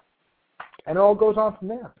 And it all goes on from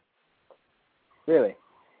there. Really?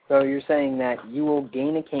 So you're saying that you will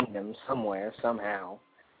gain a kingdom somewhere, somehow,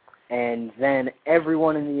 and then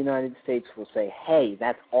everyone in the United States will say, hey,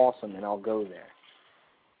 that's awesome, and I'll go there.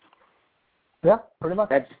 Yeah, pretty much.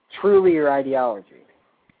 That's truly your ideology.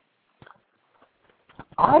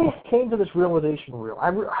 I came to this realization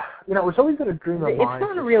it's always been a dream of mine. It's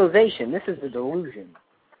not a realization. This is a delusion.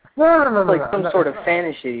 No. It's like some sort of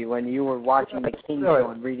fantasy when you were watching the King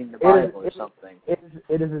Show and reading the Bible or something. It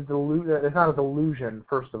is a delusion. It's not a delusion,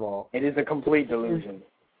 first of all. It is a complete delusion.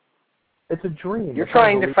 It's a dream. You're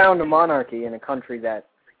trying to found a monarchy in a country that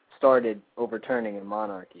started overturning a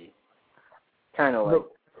monarchy. Kind of like...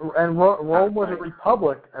 And Rome was a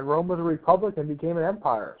republic, and became an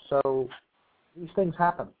empire. So these things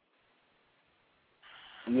happen.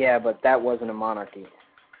 Yeah, but that wasn't a monarchy.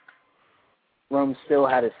 Rome still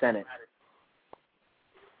had a Senate.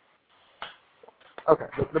 Okay,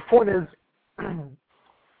 the point is,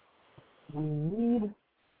 we need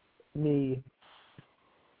me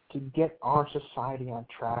to get our society on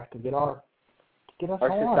track, to get us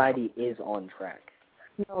Our society is on track.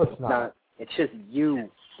 No, it's not. It's just you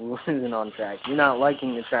who isn't on track. You're not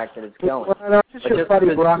liking the track that it's going. Well, no, just because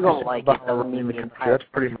you don't like it doesn't mean the entire... That's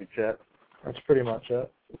pretty much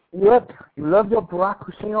it. You love your Barack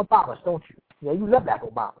Hussein Obama, don't you? Yeah, you love that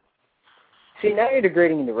Obama. See, now you're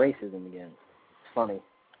degrading into racism again. It's funny.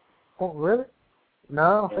 Oh, really? No,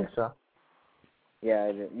 I don't think so.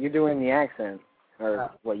 Yeah, you're doing the accent, or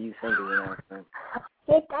what you think is an accent.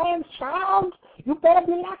 That damn sound! You better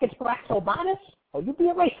be like it's Barack Obama, or you be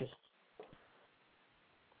a racist.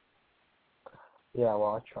 Yeah,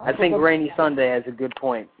 well, I try. I think Rainy Sunday has a good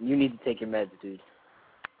point. You need to take your meds, dude.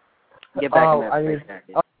 Get back in that space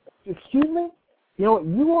jacket. Excuse me? You know what?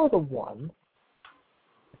 You are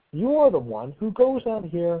the one who goes down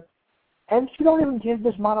here, and you don't even give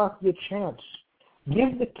this monarchy a chance.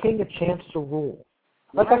 Give the king a chance to rule.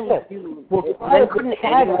 Like I said, then couldn't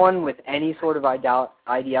anyone with any sort of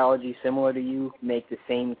ideology similar to you make the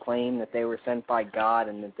same claim that they were sent by God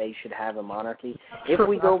and that they should have a monarchy? If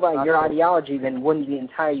we go by your ideology, then wouldn't the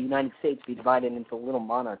entire United States be divided into little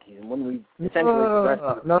monarchies? And wouldn't we essentially progress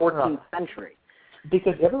to the 14th century?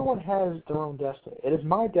 Because everyone has their own destiny. It is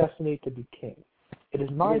my destiny to be king. It is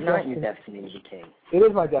my destiny. It's not your destiny to be king. It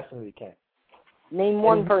is my destiny to be king. Name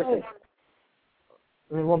one person.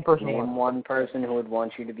 Name one person. Name one person who would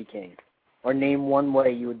want you to be king. Or name one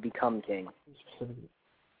way you would become king.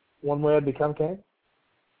 One way I'd become king?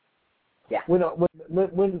 Yeah. When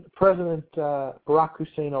President Barack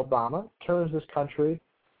Hussein Obama turns this country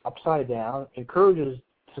upside down, encourages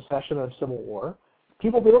secession and civil war,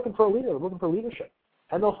 people will be looking for a leader, looking for leadership.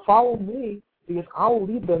 And they'll follow me because I'll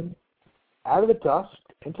lead them out of the dust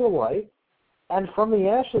into the light. And from the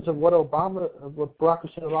ashes of what Barack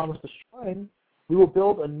Hussein Obama is destroying, we will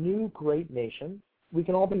build a new great nation we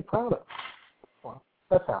can all be proud of. Well,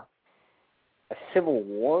 that's how. A civil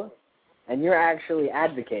war? And you're actually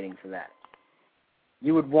advocating for that.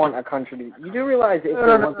 You would want a country to... You do realize if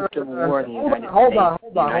there was a civil war in the United States,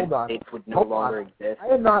 the United States would no longer exist? I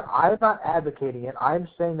am not advocating it. I am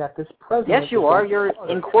saying that this president... Yes, you are. You're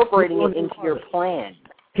incorporating it into your plan.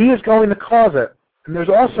 He is going to cause it. And there's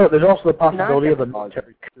also the possibility of a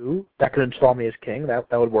military coup that could install me as king.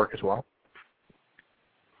 That would work as well.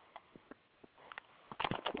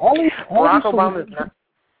 Barack Obama is not...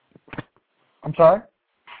 I'm sorry?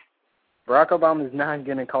 Barack Obama is not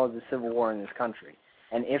going to cause a civil war in this country.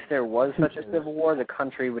 And if there was such a civil war, the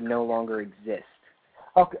country would no longer exist.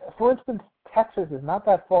 Okay. For instance, Texas is not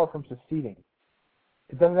that far from seceding.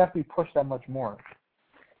 It doesn't have to be pushed that much more.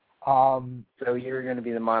 So you're going to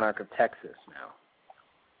be the monarch of Texas now?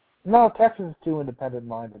 No, Texas is too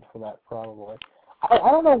independent-minded for that, probably. I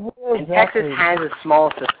don't know where exactly. And Texas has a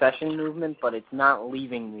small secession movement, but it's not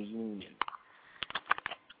leaving the Union.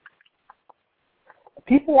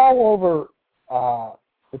 People all over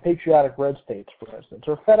the patriotic red states, for instance,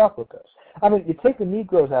 are fed up with this. I mean, you take the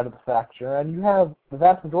Negroes out of the factor, and you have the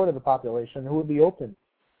vast majority of the population who would be open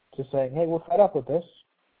to saying, hey, we're fed up with this.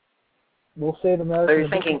 we'll save America. So you're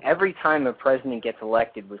thinking every time a president gets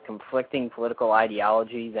elected with conflicting political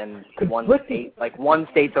ideologies and one state's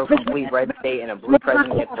a complete red state and a blue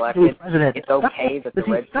president gets elected, it's okay that the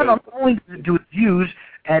red state... Not only to his views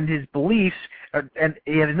and his beliefs, and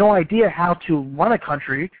he has no idea how to run a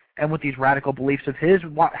country, and with these radical beliefs of his,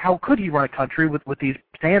 how could he run a country with these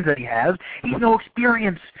stands that he has? He's no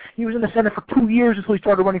experience. He was in the Senate for 2 years until he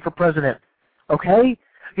started running for president. Okay?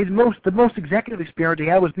 The most executive experience he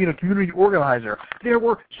had was being a community organizer. There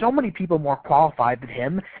were so many people more qualified than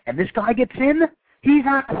him, and this guy gets in? He's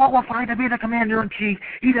not qualified to be the commander-in-chief.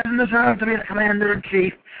 He doesn't deserve to be the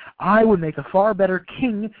commander-in-chief. I would make a far better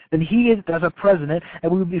king than he is as a president,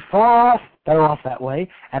 and we would be far better off that way,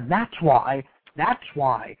 and that's why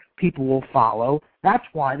people will follow. That's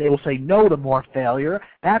why they will say no to more failure.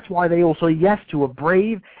 That's why they will say yes to a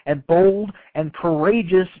brave and bold and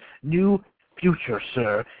courageous new future,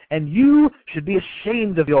 sir. And you should be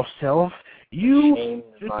ashamed of yourself. You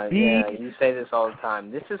say this all the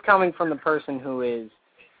time. This is coming from the person who is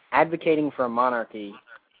advocating for a monarchy,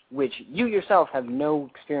 which you yourself have no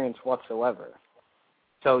experience whatsoever.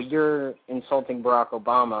 So you're insulting Barack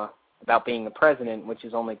Obama about being the president, which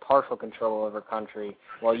is only partial control over a country,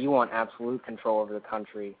 while you want absolute control over the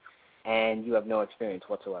country, and you have no experience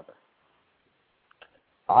whatsoever.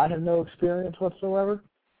 I have no experience whatsoever?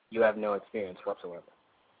 You have no experience whatsoever.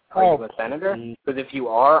 Are you a senator? Because if you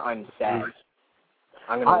are, I'm sad.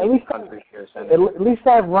 I'm going to leave the country for your senator. At least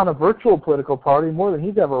I've run a virtual political party more than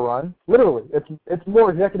he's ever run. Literally. It's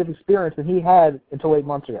more executive experience than he had until 8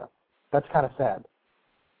 months ago. That's kind of sad.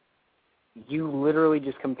 You literally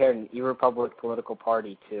just compared an irrepublic political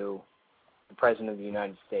party to the President of the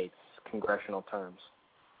United States, congressional terms.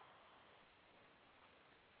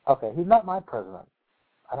 Okay, he's not my president.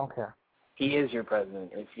 I don't care. He is your president.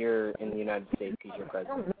 If you're in the United States, he's your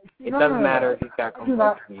president. It doesn't matter if he's got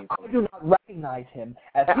conflicts from you. I do not recognize him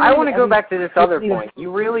as... I want to go back to this other point. You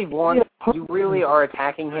really are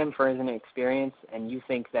attacking him for his inexperience, and you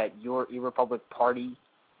think that your irrepublic party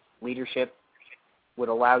leadership would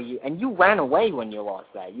allow you... And you ran away when you lost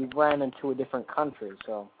that. You ran into a different country,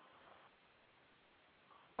 so...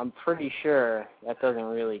 I'm pretty sure that doesn't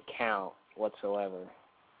really count whatsoever.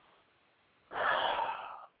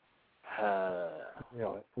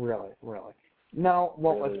 Really. No,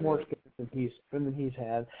 well, it's more experience than he's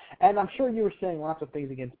had. And I'm sure you were saying lots of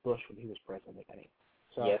things against Bush when he was president, Kenny.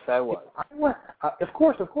 So, yes, I was. Of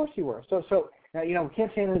course you were. So now, we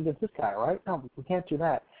can't say anything against this guy, right? No, we can't do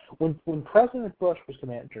that. When President Bush was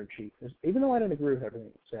commander-in-chief, even though I didn't agree with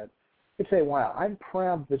everything he said, I could say, wow, I'm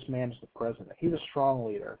proud this man is the president. He's a strong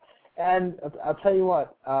leader. And I'll tell you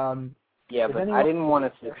what. Yeah, but I didn't want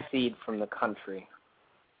to succeed from the country.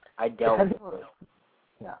 I dealt with it.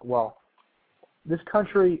 Yeah, well, this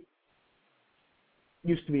country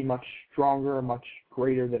used to be much stronger, much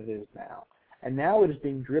greater than it is now. And now it is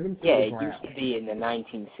being driven to the ground. Yeah, it used to be in the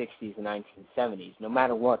 1960s and 1970s. No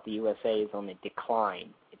matter what, the USA is on a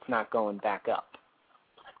decline. It's not going back up.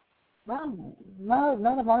 Not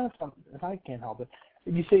if I can't help it.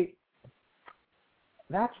 You see,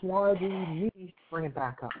 that's why we need to bring it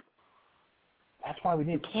back up. That's why we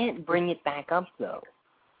need. You can't bring it back up, though.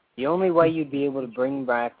 The only way you'd be able to bring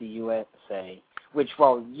back the USA, which,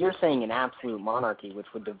 well, you're saying an absolute monarchy, which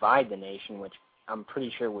would divide the nation, which I'm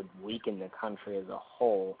pretty sure would weaken the country as a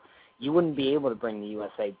whole, you wouldn't be able to bring the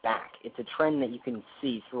USA back. It's a trend that you can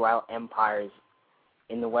see throughout empires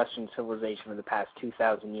in the Western civilization of the past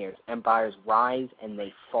 2,000 years. Empires rise and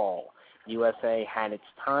they fall. The USA had its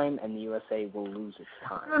time, and the USA will lose its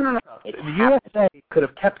time. No. The USA could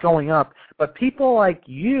have kept going up, but people like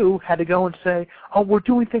you had to go and say, oh, we're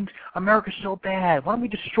doing things, America's so bad, why don't we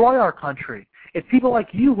destroy our country? It's people like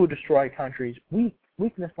you who destroy countries.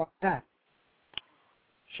 Weakness like that.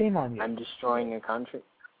 Shame on you. I'm destroying a country?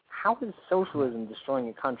 How is socialism destroying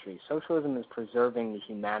a country? Socialism is preserving the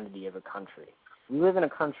humanity of a country. We live in a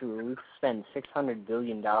country where we spend $600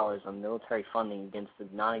 billion on military funding against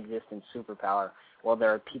a non-existent superpower while there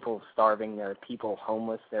are people starving, there are people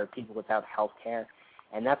homeless, there are people without health care,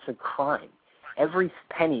 and that's a crime. Every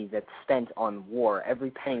penny that's spent on war,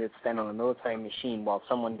 every penny that's spent on a military machine while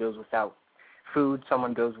someone goes without food,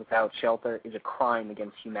 someone goes without shelter, is a crime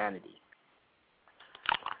against humanity.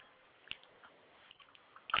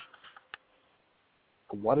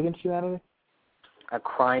 What against humanity? A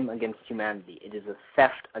crime against humanity. It is a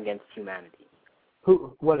theft against humanity.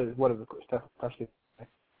 What is the theft?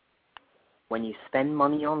 When you spend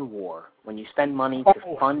money on war, when you spend money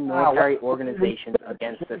to fund military organizations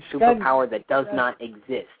against a superpower that does not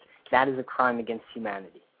exist, that is a crime against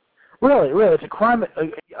humanity. Really, it's a crime.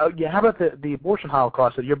 How about the abortion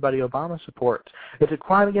holocaust that your buddy Obama supports? It's a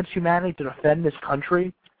crime against humanity to defend this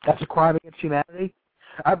country. That's a crime against humanity.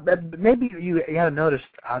 Maybe you haven't noticed.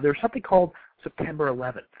 There's something called September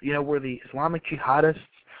 11th. You know, where the Islamic jihadists,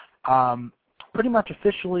 pretty much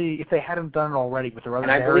officially, if they hadn't done it already with their other.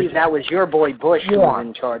 And I believe that was your boy Bush who was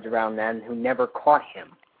in charge around then, who never caught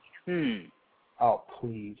him. Oh,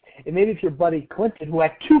 please. And maybe it's your buddy Clinton, who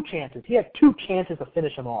had 2 chances. He had 2 chances to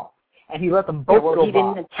finish them off. And he let them both go by. He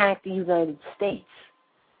didn't attack the United States.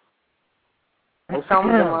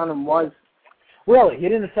 Osama bin Laden was... Really? He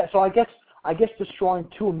didn't attack... So I guess destroying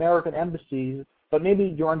 2 American embassies, but maybe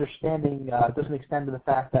your understanding doesn't extend to the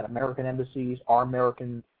fact that American embassies are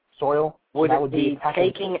American soil. Would it be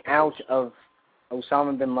taking out of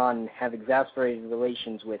Osama bin Laden have exacerbated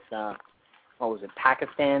relations with... what was it,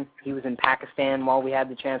 Pakistan? He was in Pakistan while we had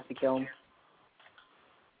the chance to kill him?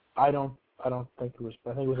 I don't think it was.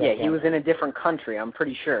 I think it was. Yeah, he was in a different country. I'm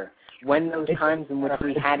pretty sure. When those times in which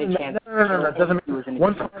we had a chance. No. It doesn't.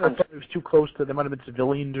 One time I thought it was too close to. There might have been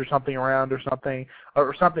civilians or something around or something.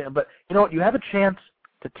 But you know what? You have a chance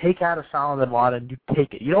to take out Osama bin Laden. You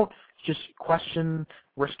take it. You don't just question,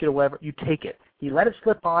 risk it, or whatever. You take it. He let it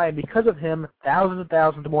slip by, and because of him, thousands and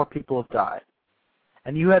thousands more people have died.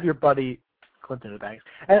 And you have your buddy Clinton banks.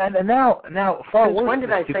 And now far worse. When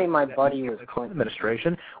did I say my buddy was Clinton?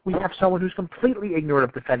 Administration, we have someone who's completely ignorant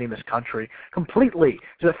of defending this country, completely,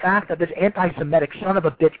 to the fact that this anti-Semitic son of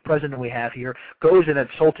a bitch president we have here goes and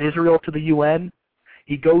insults Israel to the UN.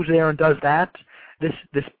 He goes there and does that. This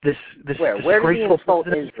Where did he insult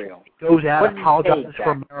Israel? Goes out, apologizes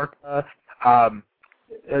for America,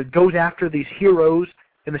 goes after these heroes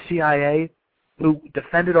in the CIA who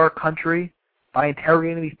defended our country by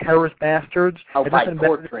interrogating these terrorist bastards. By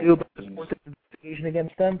torturing investigation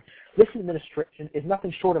against them. This administration is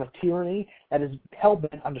nothing short of a tyranny that is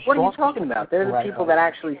hell-bent on destroying... What are you talking about? They're the people that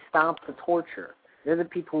actually stopped the torture. They're the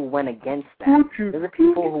people who went against that. They're the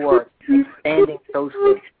people who are expanding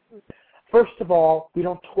socialism. First of all, we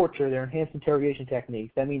don't torture. They're enhanced interrogation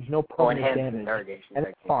techniques. That means no permanent damage. And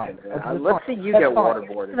that's fine. Let's see you get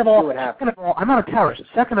waterboarded. Second of all, I'm not a terrorist.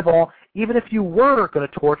 Second of all, even if you were going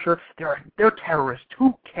to torture, they're terrorists.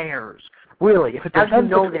 Who cares? Really? If it How do you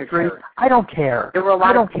know they're terrorists? I don't care. There were a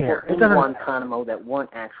lot of people in Guantanamo that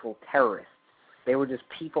weren't actual terrorists. They were just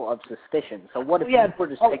people of suspicion. So what if you were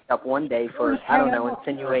just picked up one day for, I don't know,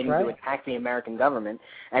 insinuating to attack the American government,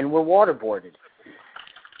 and were waterboarded?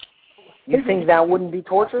 You think that wouldn't be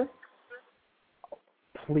torture?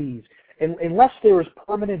 Please. Unless there was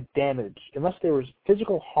permanent damage, unless there was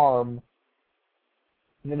physical harm,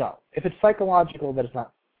 no. If it's psychological, that is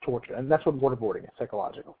not torture. And that's what waterboarding is,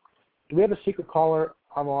 psychological. Do we have a secret caller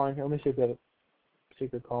online? Let me see if we have a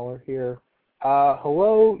secret caller here.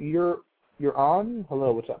 Hello, you're on?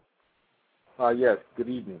 Hello, what's up? Yes, good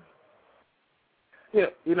evening. Yeah,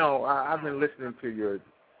 I've been listening to your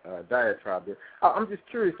diatribe there. I'm just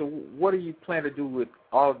curious, what do you plan to do with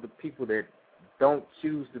all of the people that don't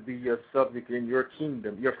choose to be your subject in your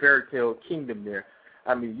kingdom, your fairy tale kingdom there?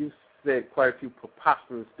 I mean, you said quite a few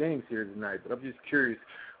preposterous things here tonight, but I'm just curious,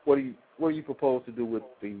 what do you propose to do with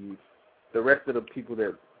the rest of the people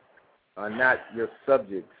that are not your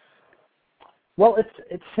subjects? Well,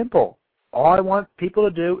 it's simple. All I want people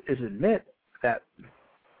to do is admit that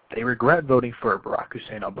they regret voting for Barack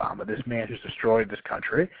Hussein Obama, this man who's destroyed this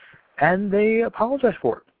country, and they apologize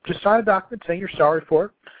for it. Just sign a document saying you're sorry for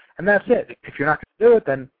it, and that's it. If you're not going to do it,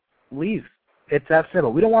 then leave. It's that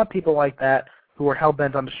simple. We don't want people like that who are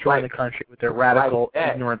hell-bent on destroying the country with their radical,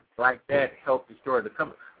 ignorant... Like that help destroy the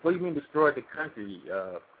country. What do you mean destroy the country?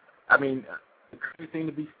 I mean, the country seems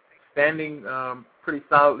to be standing pretty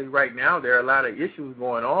solidly right now. There are a lot of issues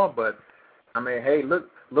going on, but, I mean, hey, look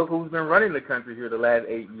who's been running the country here the last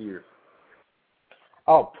 8 years.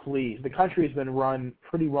 Oh, please. The country's been run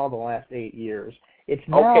pretty well the last 8 years. It's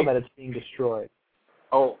now that it's being destroyed.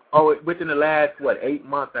 Oh, within the last, 8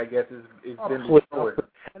 months, I guess, it's been destroyed.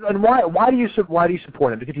 And why do you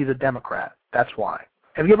support him? Because he's a Democrat. That's why.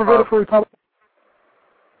 Have you ever voted for Republicans?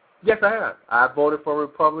 Yes, I have. I voted for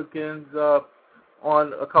Republicans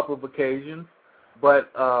on a couple of occasions,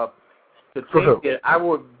 but to think that I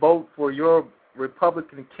would vote for your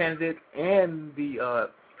Republican candidate and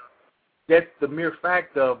just the mere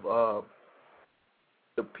fact of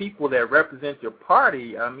the people that represent your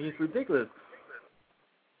party, I mean, it's ridiculous.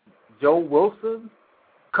 Joe Wilson,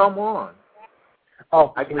 come on.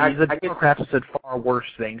 Oh, the Democrats have said far worse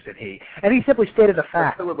things than he. And he simply stated a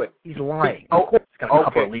fact. He's lying. So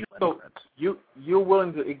you're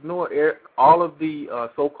willing to ignore all of the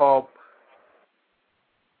so-called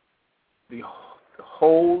the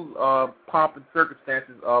whole pomp and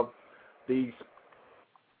circumstances of the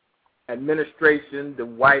administration, the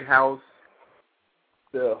White House,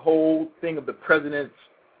 the whole thing of the President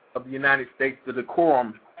of the United States, the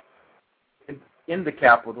decorum in the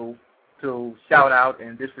Capitol to shout out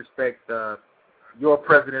and disrespect your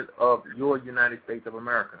President of your United States of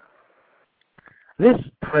America. This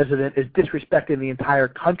president is disrespecting the entire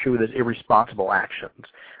country with his irresponsible actions.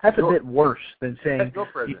 That's a bit worse than saying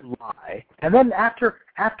you lie. And then after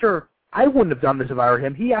I wouldn't have done this if I were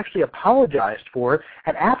him, he actually apologized for it.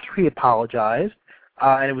 And after he apologized,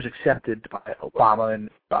 and it was accepted by Obama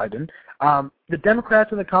and Biden, the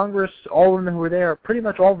Democrats in the Congress, all of them who were there, pretty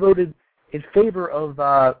much all voted in favor of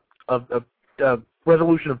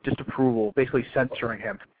resolution of disapproval, basically censoring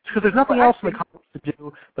him. Because there's nothing else in the Congress to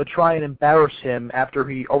do but try and embarrass him after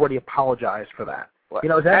he already apologized for that.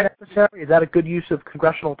 Is that necessary? Is that a good use of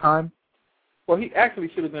congressional time? Well, he actually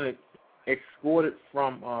should have been escorted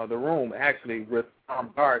from the room, actually, with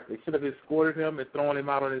armed guards. They should have escorted him and thrown him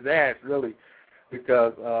out on his ass, really,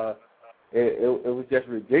 because it was just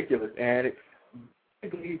ridiculous. And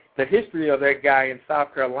the history of that guy in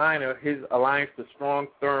South Carolina, his alliance to Strong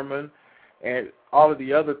Thurmond, and all of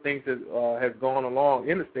the other things that has gone along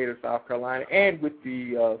in the state of South Carolina, and with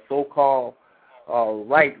the so-called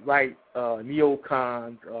right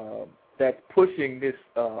neocons that's pushing this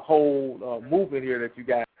whole movement here that you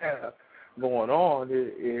guys have going on,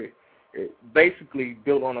 it basically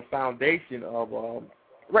built on a foundation of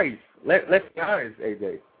race. Let's be honest,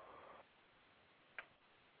 AJ.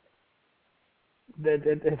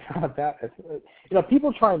 It's not about,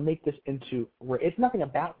 people try and make this into, it's nothing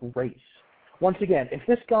about race. Once again, if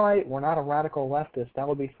this guy were not a radical leftist, that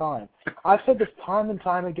would be fine. I've said this time and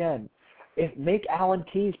time again. Make Alan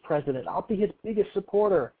Keyes president. I'll be his biggest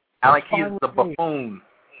supporter. Alan Keyes is a buffoon.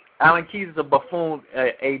 Alan Keyes is a buffoon,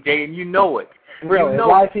 AJ, and you know it. Really?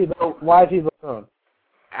 Why is he a buffoon?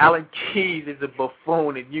 Alan Keyes is a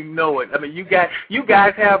buffoon, and you know it. I mean, you guys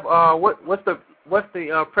have what's the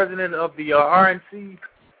president of the RNC?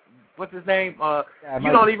 What's his name?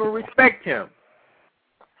 You don't even respect him.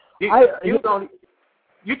 You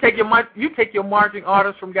take your marching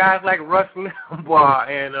orders from guys like Rush Limbaugh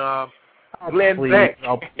and Glenn Beck.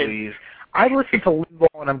 Oh, please. I listen to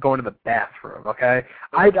Limbaugh when I'm going to the bathroom. Okay,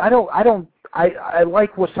 I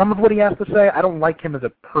like some of what he has to say. I don't like him as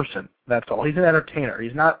a person. That's all. He's an entertainer.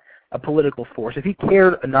 He's not a political force. If he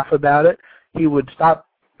cared enough about it, he would stop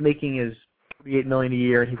making his $38 million a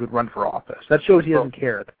year and he would run for office. That shows he doesn't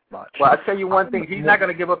care that much. Well, I'll tell you one thing. He's not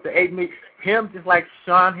going to give up the $8 million. Him, just like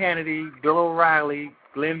Sean Hannity, Bill O'Reilly,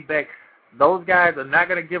 Glenn Beck, those guys are not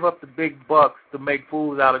going to give up the big bucks to make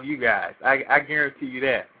fools out of you guys. I guarantee you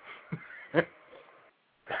that.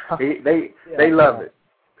 They love it.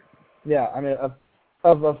 Yeah, I mean,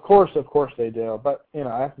 of course they do. But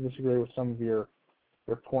I have to disagree with some of your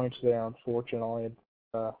points there. Unfortunately,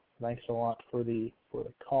 thanks a lot for the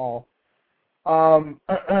call. All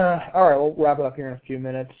right, we'll wrap it up here in a few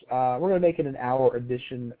minutes. We're going to make it an hour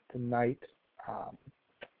edition tonight.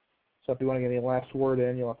 So if you want to get any last word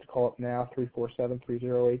in, you'll have to call up now.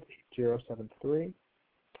 347-308-8073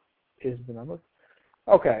 is the number.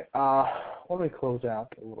 Okay, let me close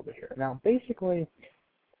out a little bit here. Now, basically,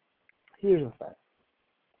 here's the thing.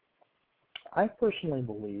 I personally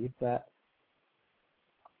believe that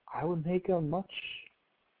I would make a much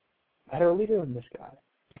better leader than this guy.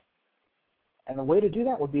 And the way to do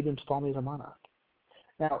that would be to install me as a monarch.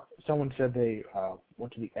 Now, someone said they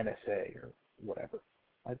went to the NSA or whatever.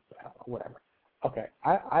 Whatever. Okay,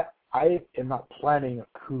 I am not planning a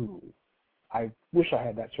coup. I wish I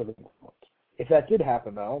had that sort of influence. If that did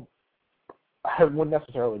happen, though, it wouldn't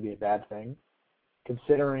necessarily be a bad thing,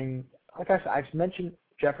 considering, like I said, I've mentioned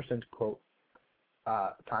Jefferson's quote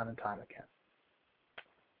time and time again.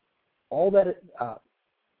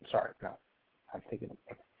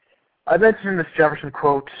 I mentioned this Jefferson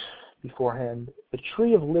quote beforehand. The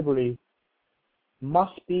tree of liberty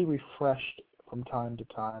must be refreshed from time to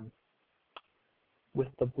time with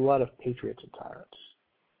the blood of patriots and tyrants.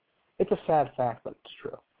 It's a sad fact, but it's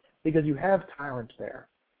true. Because you have tyrants there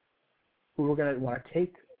who are going to want to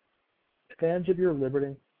take advantage of your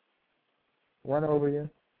liberty, run over you,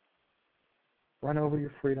 run over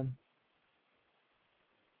your freedom.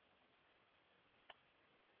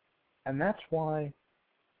 And that's why,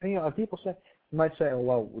 people say, you might say, oh,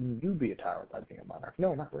 well, wouldn't you be a tyrant by being a monarch?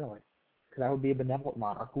 No, not really. Because I would be a benevolent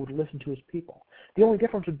monarch who would listen to his people. The only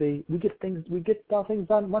difference would be we get things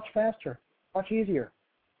done much faster, much easier.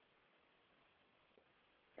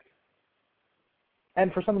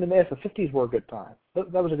 And for someone to miss, the 50s were a good time.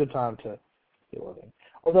 That was a good time to be living.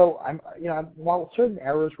 Although while certain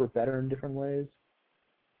eras were better in different ways,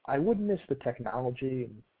 I would miss the technology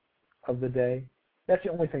and of the day. That's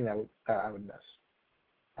the only thing that I would miss.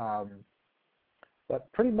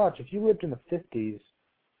 But pretty much, if you lived in the 50s,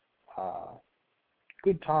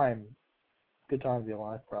 good time to be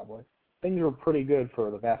alive, probably. Things were pretty good for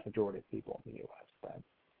the vast majority of people in the U.S. then.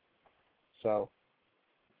 So,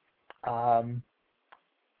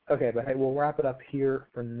 okay, but hey, we'll wrap it up here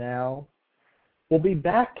for now. We'll be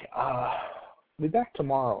back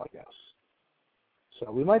tomorrow, I guess.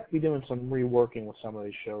 So we might be doing some reworking with some of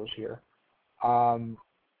these shows here.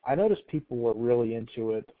 I noticed people were really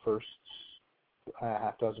into it the first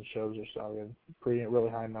half dozen shows or so, and really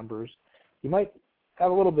high numbers. You might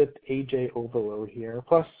have a little bit AJ overload here.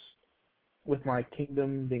 Plus, with my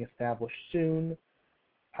kingdom being established soon,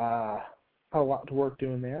 have a lot to work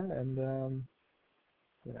doing there, and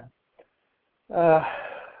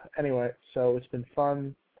anyway, so it's been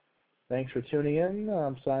fun. Thanks for tuning in.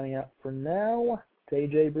 I'm signing out for now.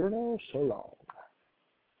 It's Ajay Bruno. So long.